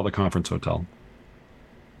 Last Call at the Conference Hotel.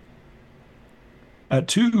 At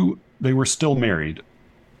 2, they were still married,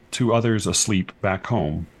 2 others asleep back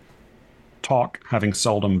home. Talk having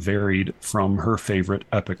seldom varied from her favorite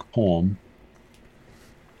epic poem.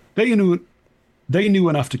 They knew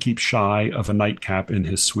enough to keep shy of a nightcap in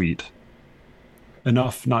his suite.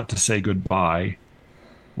 Enough not to say goodbye,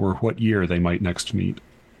 or what year they might next meet.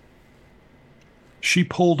 She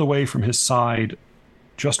pulled away from his side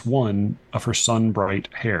just one of her sun-bright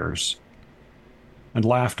hairs, and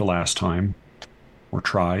laughed a last time, or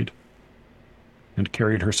tried, and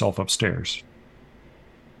carried herself upstairs.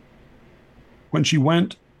 When she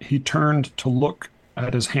went, he turned to look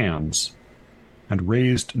at his hands and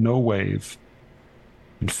raised no wave,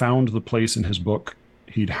 and found the place in his book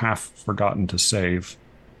he'd half forgotten to save.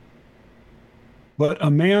 But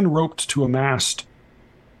a man roped to a mast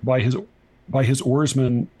by his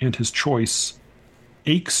oarsman and his choice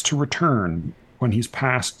aches to return when he's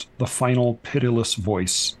past the final pitiless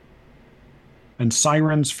voice, and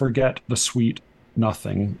sirens forget the sweet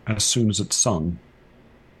nothing as soon as it's sung.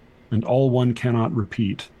 And all one cannot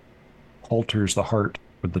repeat alters the heart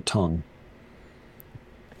with the tongue.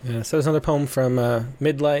 Yeah, so there's another poem from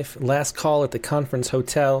Midlife, Last Call at the Conference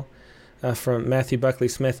Hotel, from Matthew Buckley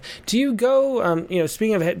Smith. Do you go,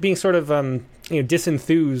 speaking of being sort of,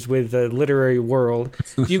 disenthused with the literary world,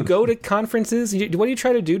 do you go to conferences? What do you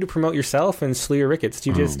try to do to promote yourself and Sleer Ricketts?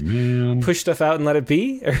 Do you just push stuff out and let it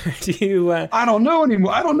be? Or do you... I don't know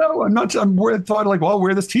anymore. I don't know. I'll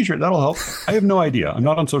wear this t-shirt. That'll help. I have no idea. I'm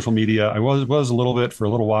not on social media. I was a little bit for a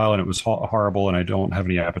little while, and it was horrible, and I don't have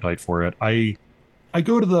any appetite for it. I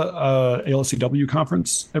go to the ALCW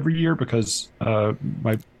conference every year because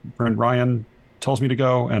my friend Ryan tells me to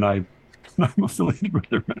go, and I'm affiliated with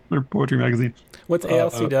their poetry magazine. What's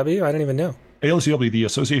ALCW? I don't even know. ALCW, the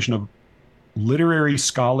Association of Literary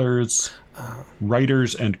Scholars,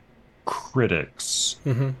 Writers, and Critics.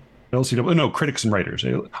 Mm-hmm. LCW, no, critics and writers.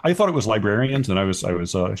 I thought it was librarians, and I was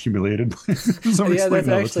humiliated. Yeah, that's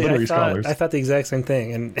actually I thought the exact same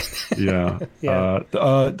thing. And yeah, yeah.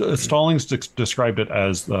 Stallings described it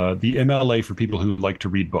as the MLA for people who like to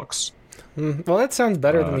read books. Well, that sounds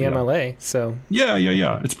better than the MLA. So yeah.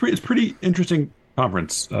 It's pretty interesting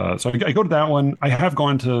conference. So I go to that one. I have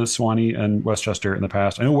gone to Sewanee and Westchester in the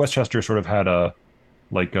past. I know Westchester sort of had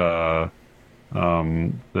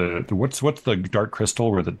what's the Dark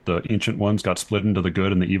Crystal where the ancient ones got split into the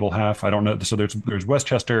good and the evil half. I don't know. So there's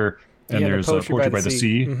Westchester and there's Poetry by the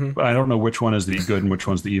Sea. Mm-hmm. I don't know which one is the good and which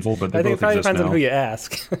one's the evil, but they both exist now. I think it probably depends on who you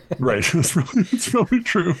ask. Right, it's really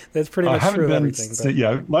true. That's pretty much true of everything. But...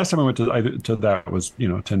 Yeah, last time I went to that was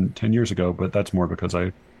 10 years ago, but that's more because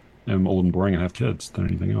I am old and boring and have kids than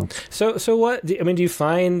anything else. So what? Do you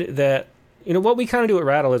find that what we kind of do at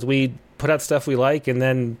Rattle is we put out stuff we like, and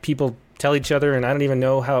then people tell each other, and I don't even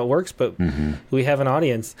know how it works, but we have an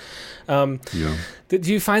audience. Do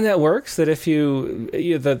you find that works? That if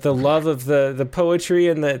the love of the poetry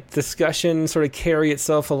and the discussion sort of carry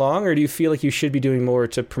itself along, or do you feel like you should be doing more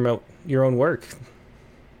to promote your own work?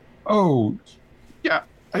 Oh, yeah.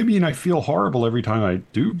 I mean, I feel horrible every time I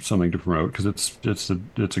do something to promote because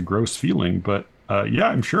it's a gross feeling. But yeah,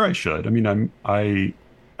 I'm sure I should. I mean, I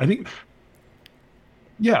think.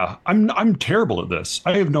 Yeah, I'm terrible at this.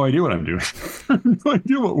 I have no idea what I'm doing. I have no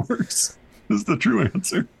idea what works. Is the true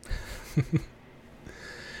answer.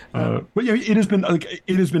 But yeah, it has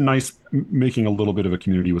been nice making a little bit of a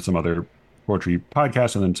community with some other poetry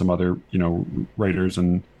podcast, and then some other, writers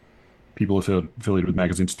and people affiliated with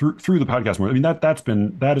magazines through the podcast more. I mean, that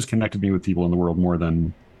has connected me with people in the world more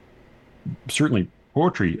than certainly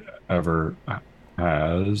poetry ever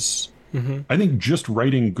has. Mm-hmm. I think just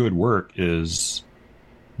writing good work is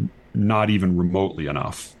not even remotely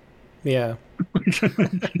enough. Yeah.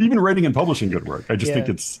 Even writing and publishing good work. I just think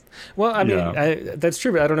it's. Well, I mean, that's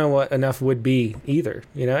true, but I don't know what enough would be either.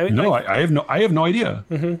 I mean, I have no idea.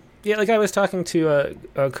 Mm-hmm. Yeah, like I was talking to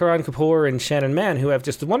Karan Kapoor and Shannon Mann, who have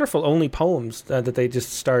just wonderful only poems that they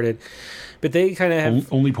just started. But they kind of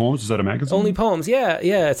have only poems. Is that a magazine? Only poems. Yeah.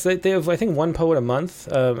 It's like they have, I think, one poet a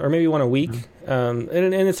month, or maybe one a week. And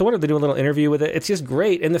it's a wonder they do a little interview with it. It's just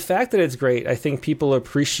great, and the fact that it's great, I think people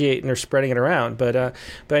appreciate and are spreading it around. But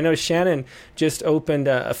I know Shannon just opened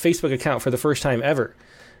a Facebook account for the first time ever.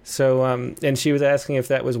 So, and she was asking if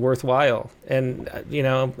that was worthwhile. And,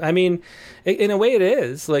 I mean, in a way it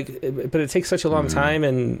is, but it takes such a long time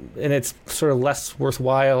and it's sort of less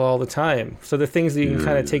worthwhile all the time. So the things that you can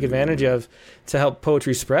kind of take advantage of to help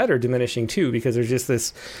poetry spread are diminishing too, because there's just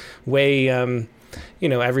this way,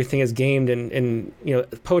 everything is gamed and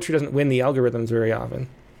poetry doesn't win the algorithms very often.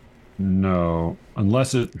 No,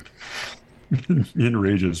 unless it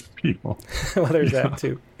enrages people. Well, there's that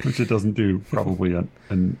too, which it doesn't do probably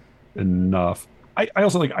enough. I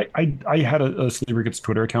also I had a Sleeper Gets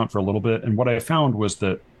Twitter account for a little bit, and what I found was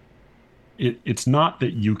that it's not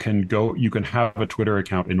that you can have a Twitter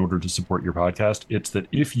account in order to support your podcast. It's that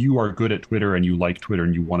if you are good at Twitter and you like Twitter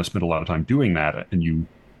and you want to spend a lot of time doing that and you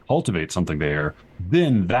cultivate something there,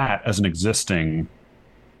 then that as an existing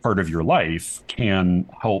part of your life can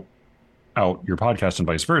help out your podcast and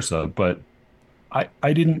vice versa. But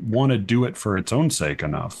I didn't want to do it for its own sake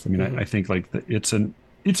enough. I mean, I think it's in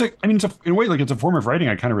a way, like it's a form of writing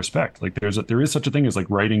I kind of respect. Like there is such a thing as like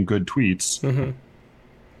writing good tweets. Mm-hmm.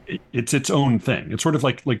 It's its own thing. It's sort of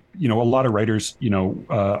like a lot of writers,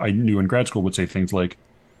 I knew in grad school would say things like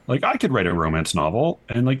I could write a romance novel,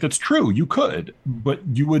 and like that's true, you could, but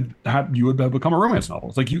you would have become a romance novel.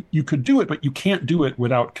 It's like you could do it, but you can't do it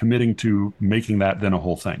without committing to making that then a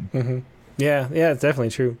whole thing. Mm-hmm. Yeah, it's definitely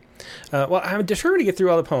true. Well, I'm determined to get through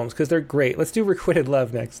all the poems because they're great. Let's do Requited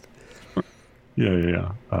Love next.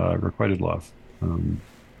 Yeah. Requited Love. I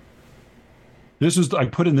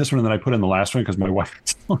put in this one and then I put in the last one because my wife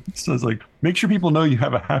says like, make sure people know you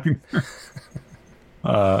have a happy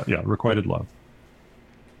Requited Love.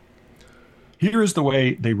 Here is the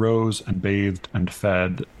way they rose and bathed and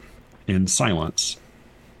fed in silence,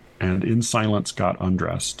 and in silence got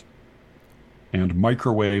undressed, and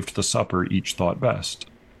microwaved the supper each thought best,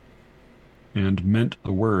 and meant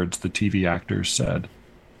the words the TV actors said.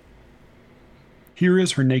 Here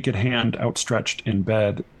is her naked hand outstretched in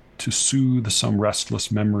bed to soothe some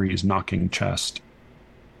restless memory's knocking chest,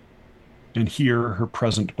 and here her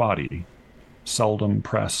present body, seldom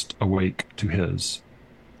pressed awake to his,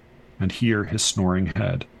 and here his snoring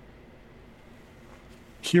head.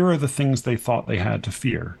 Here are the things they thought they had to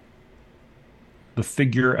fear. The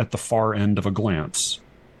figure at the far end of a glance,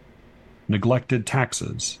 neglected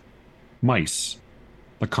taxes, mice,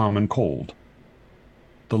 the common cold,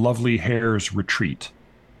 the lovely hair's retreat,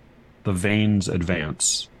 the veins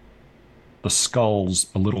advance, the skulls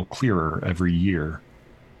a little clearer every year,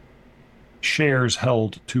 shares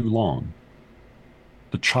held too long,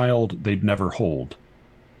 the child they'd never hold.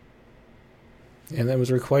 And that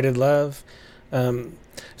was Requited Love. And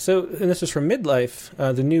this was from Midlife,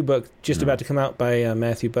 the new book just about to come out by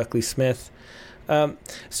Matthew Buckley Smith.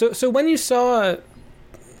 So when you saw,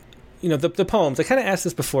 the poems, I kind of asked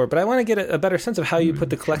this before, but I want to get a better sense of how you put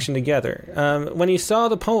the collection together. When you saw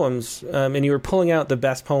the poems, and you were pulling out the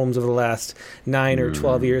best poems of the last 9 or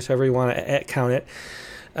 12 years, however you want to count it,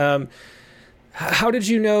 how did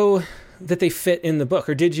you know that they fit in the book?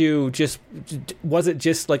 Or was it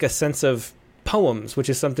just like a sense of poems, which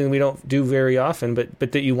is something we don't do very often, but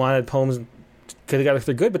that you wanted poems because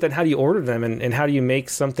they're good, but then how do you order them and how do you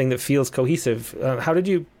make something that feels cohesive? How did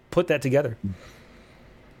you put that together?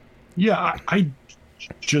 Yeah,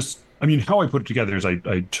 how I put it together is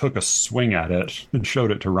I took a swing at it and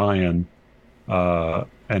showed it to Ryan,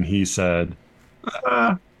 and he said,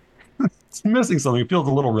 it's missing something. It feels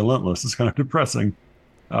a little relentless. It's kind of depressing.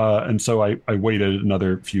 And so I waited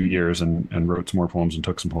another few years and wrote some more poems and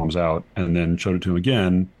took some poems out and then showed it to him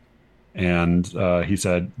again. And he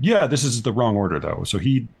said, yeah, this is the wrong order, though. So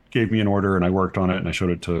he gave me an order and I worked on it and I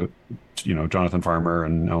showed it to, Jonathan Farmer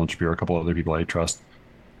and Ellen Shapiro, a couple other people I trust.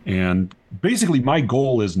 And basically my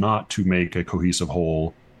goal is not to make a cohesive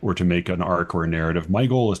whole or to make an arc or a narrative. My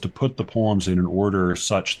goal is to put the poems in an order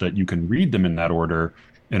such that you can read them in that order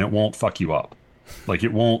and it won't fuck you up. Like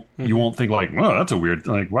it won't, you won't think like, oh, that's a weird,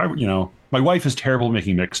 like, why, my wife is terrible at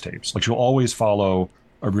making mixtapes. Like she'll always follow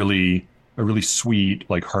a really sweet,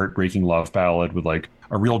 like heartbreaking love ballad with like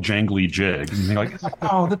a real jangly jig. And you're like,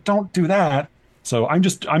 oh, don't do that. So I'm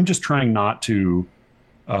just trying not to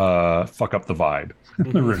fuck up the vibe.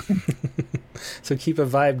 So keep a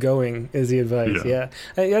vibe going is the advice. Yeah.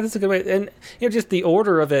 That's a good way. And just the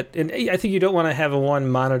order of it. And I think you don't want to have a one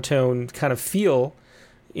monotone kind of feel,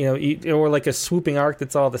 or like a swooping arc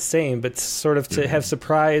that's all the same, but sort of to have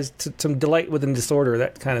surprise, to delight within disorder,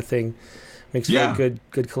 that kind of thing makes for a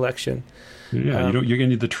good collection. Yeah, you're going to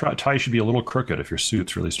need the tie should be a little crooked if your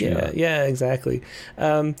suit's really straight up. Yeah, exactly.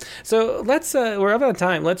 So let's we're up on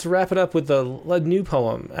time. Let's wrap it up with the new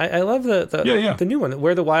poem. I love the new one,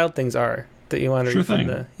 Where the Wild Things Are, that you want to read from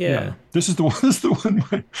the This is the one. This is the one.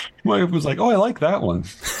 My wife was like, "Oh, I like that one,"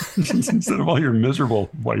 instead of all your miserable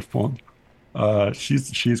wife poems.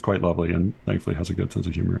 She's quite lovely and thankfully has a good sense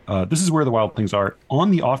of humor. This is Where the Wild Things Are.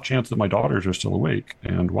 On the off chance that my daughters are still awake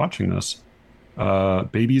and watching this.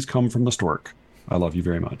 Babies come from the stork. I love you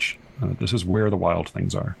very much. This is Where the Wild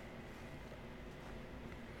Things Are.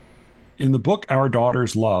 In the book Our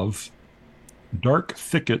Daughters Love, dark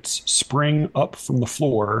thickets spring up from the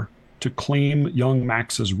floor to claim young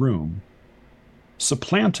Max's room,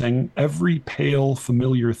 supplanting every pale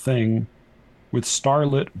familiar thing with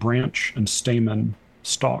starlit branch and stamen,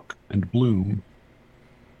 stalk and bloom.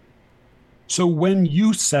 So when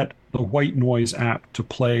you set the white noise app to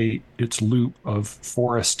play its loop of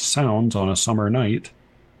forest sounds on a summer night,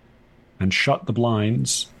 and shut the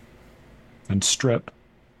blinds, and strip,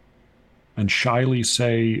 and shyly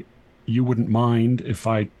say, you wouldn't mind if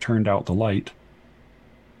I turned out the light,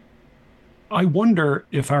 I wonder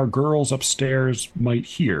if our girls upstairs might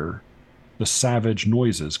hear the savage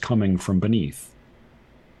noises coming from beneath,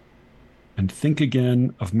 and think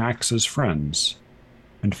again of Max's friends,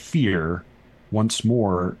 and fear once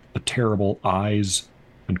more the terrible eyes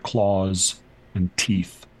and claws and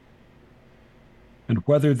teeth, and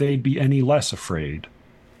whether they'd be any less afraid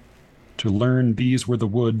to learn these were the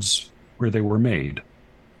woods where they were made.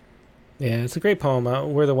 Yeah, it's a great poem,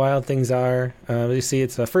 Where the Wild Things Are. You see,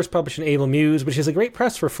 it's first published in Able Muse, which is a great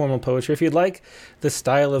press for formal poetry. If you'd like the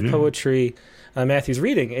style of poetry Matthew's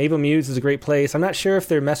reading, Able Muse is a great place. I'm not sure if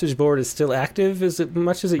their message board is still active as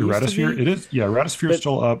much as it used to be. It is. Yeah, Radisphere is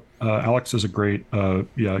still up. Alex is a great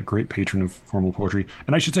patron of formal poetry.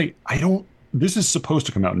 And I should say, this is supposed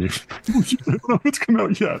to come out. I don't know if it's come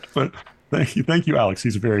out yet, but thank you, Alex.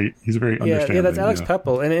 He's a very understanding. Yeah, that's Alex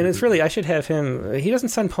Peppel, and it's really, I should have him. He doesn't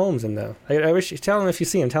send poems in though. I wish, tell him if you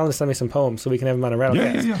see him, tell him to send me some poems so we can have him on a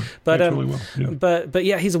Rattlecast. Yeah. But totally will. Yeah. But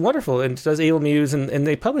he's wonderful and does Able Muse, and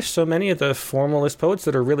they publish so many of the formalist poets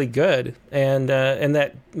that are really good. And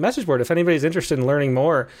that message board, if anybody's interested in learning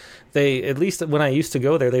more, they, at least when I used to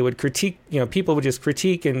go there, they would critique. People would just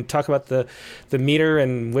critique and talk about the meter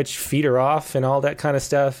and which feet are off and all that kind of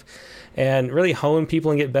stuff. And really hone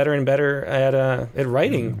people and get better and better at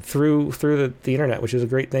writing through the internet, which is a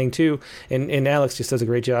great thing too. And Alex just does a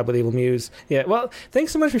great job with Able Muse. Yeah, well,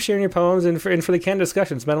 thanks so much for sharing your poems and for the canned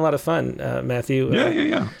discussion. It's been a lot of fun, Matthew.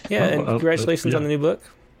 Yeah. And congratulations on the new book.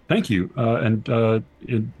 Thank you. I'm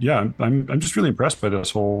just really impressed by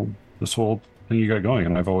this whole thing you got going.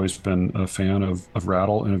 And I've always been a fan of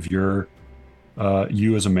Rattle and of your.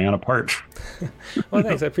 You as a man apart. Well,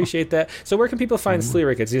 thanks. I appreciate that. So where can people find Sleer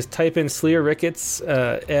Ricketts? Just type in Sleer Ricketts.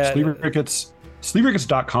 Sleer Ricketts.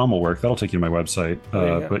 SleerRicketts.com will work. That'll take you to my website.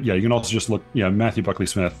 But yeah, you can also just look. Yeah, Matthew Buckley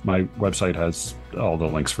Smith. My website has all the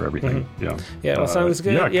links for everything. Yeah. Well, sounds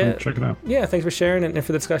good. Yeah, check it out. Yeah, thanks for sharing and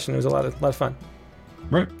for the discussion. It was a lot of fun.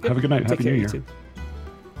 Right. Yep. Have a good night. Happy New Year.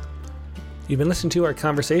 You've been listening to our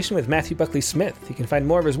conversation with Matthew Buckley Smith. You can find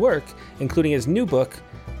more of his work, including his new book,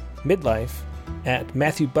 Midlife, at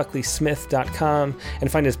MatthewBuckleySmith.com,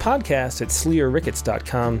 and find his podcast at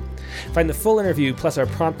SleerRicketts.com. Find the full interview plus our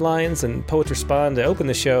prompt lines and Poets Respond to open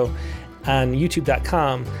the show on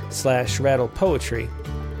YouTube.com/RattlePoetry.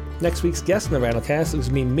 Next week's guest in the Rattlecast is going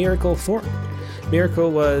to be Miracle Thornton.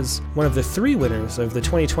 Miracle was one of the 3 winners of the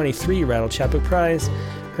 2023 Rattle Chapbook Prize.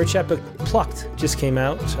 Her chapbook, Plucked, just came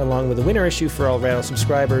out, along with a winter issue for all Rattle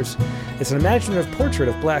subscribers. It's an imaginative portrait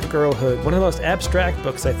of black girlhood, one of the most abstract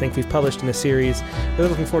books I think we've published in the series. Really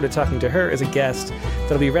looking forward to talking to her as a guest.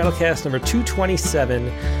 That'll be Rattlecast number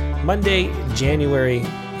 227, Monday, January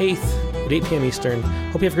 8th at 8 p.m. Eastern.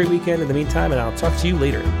 Hope you have a great weekend in the meantime, and I'll talk to you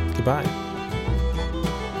later. Goodbye.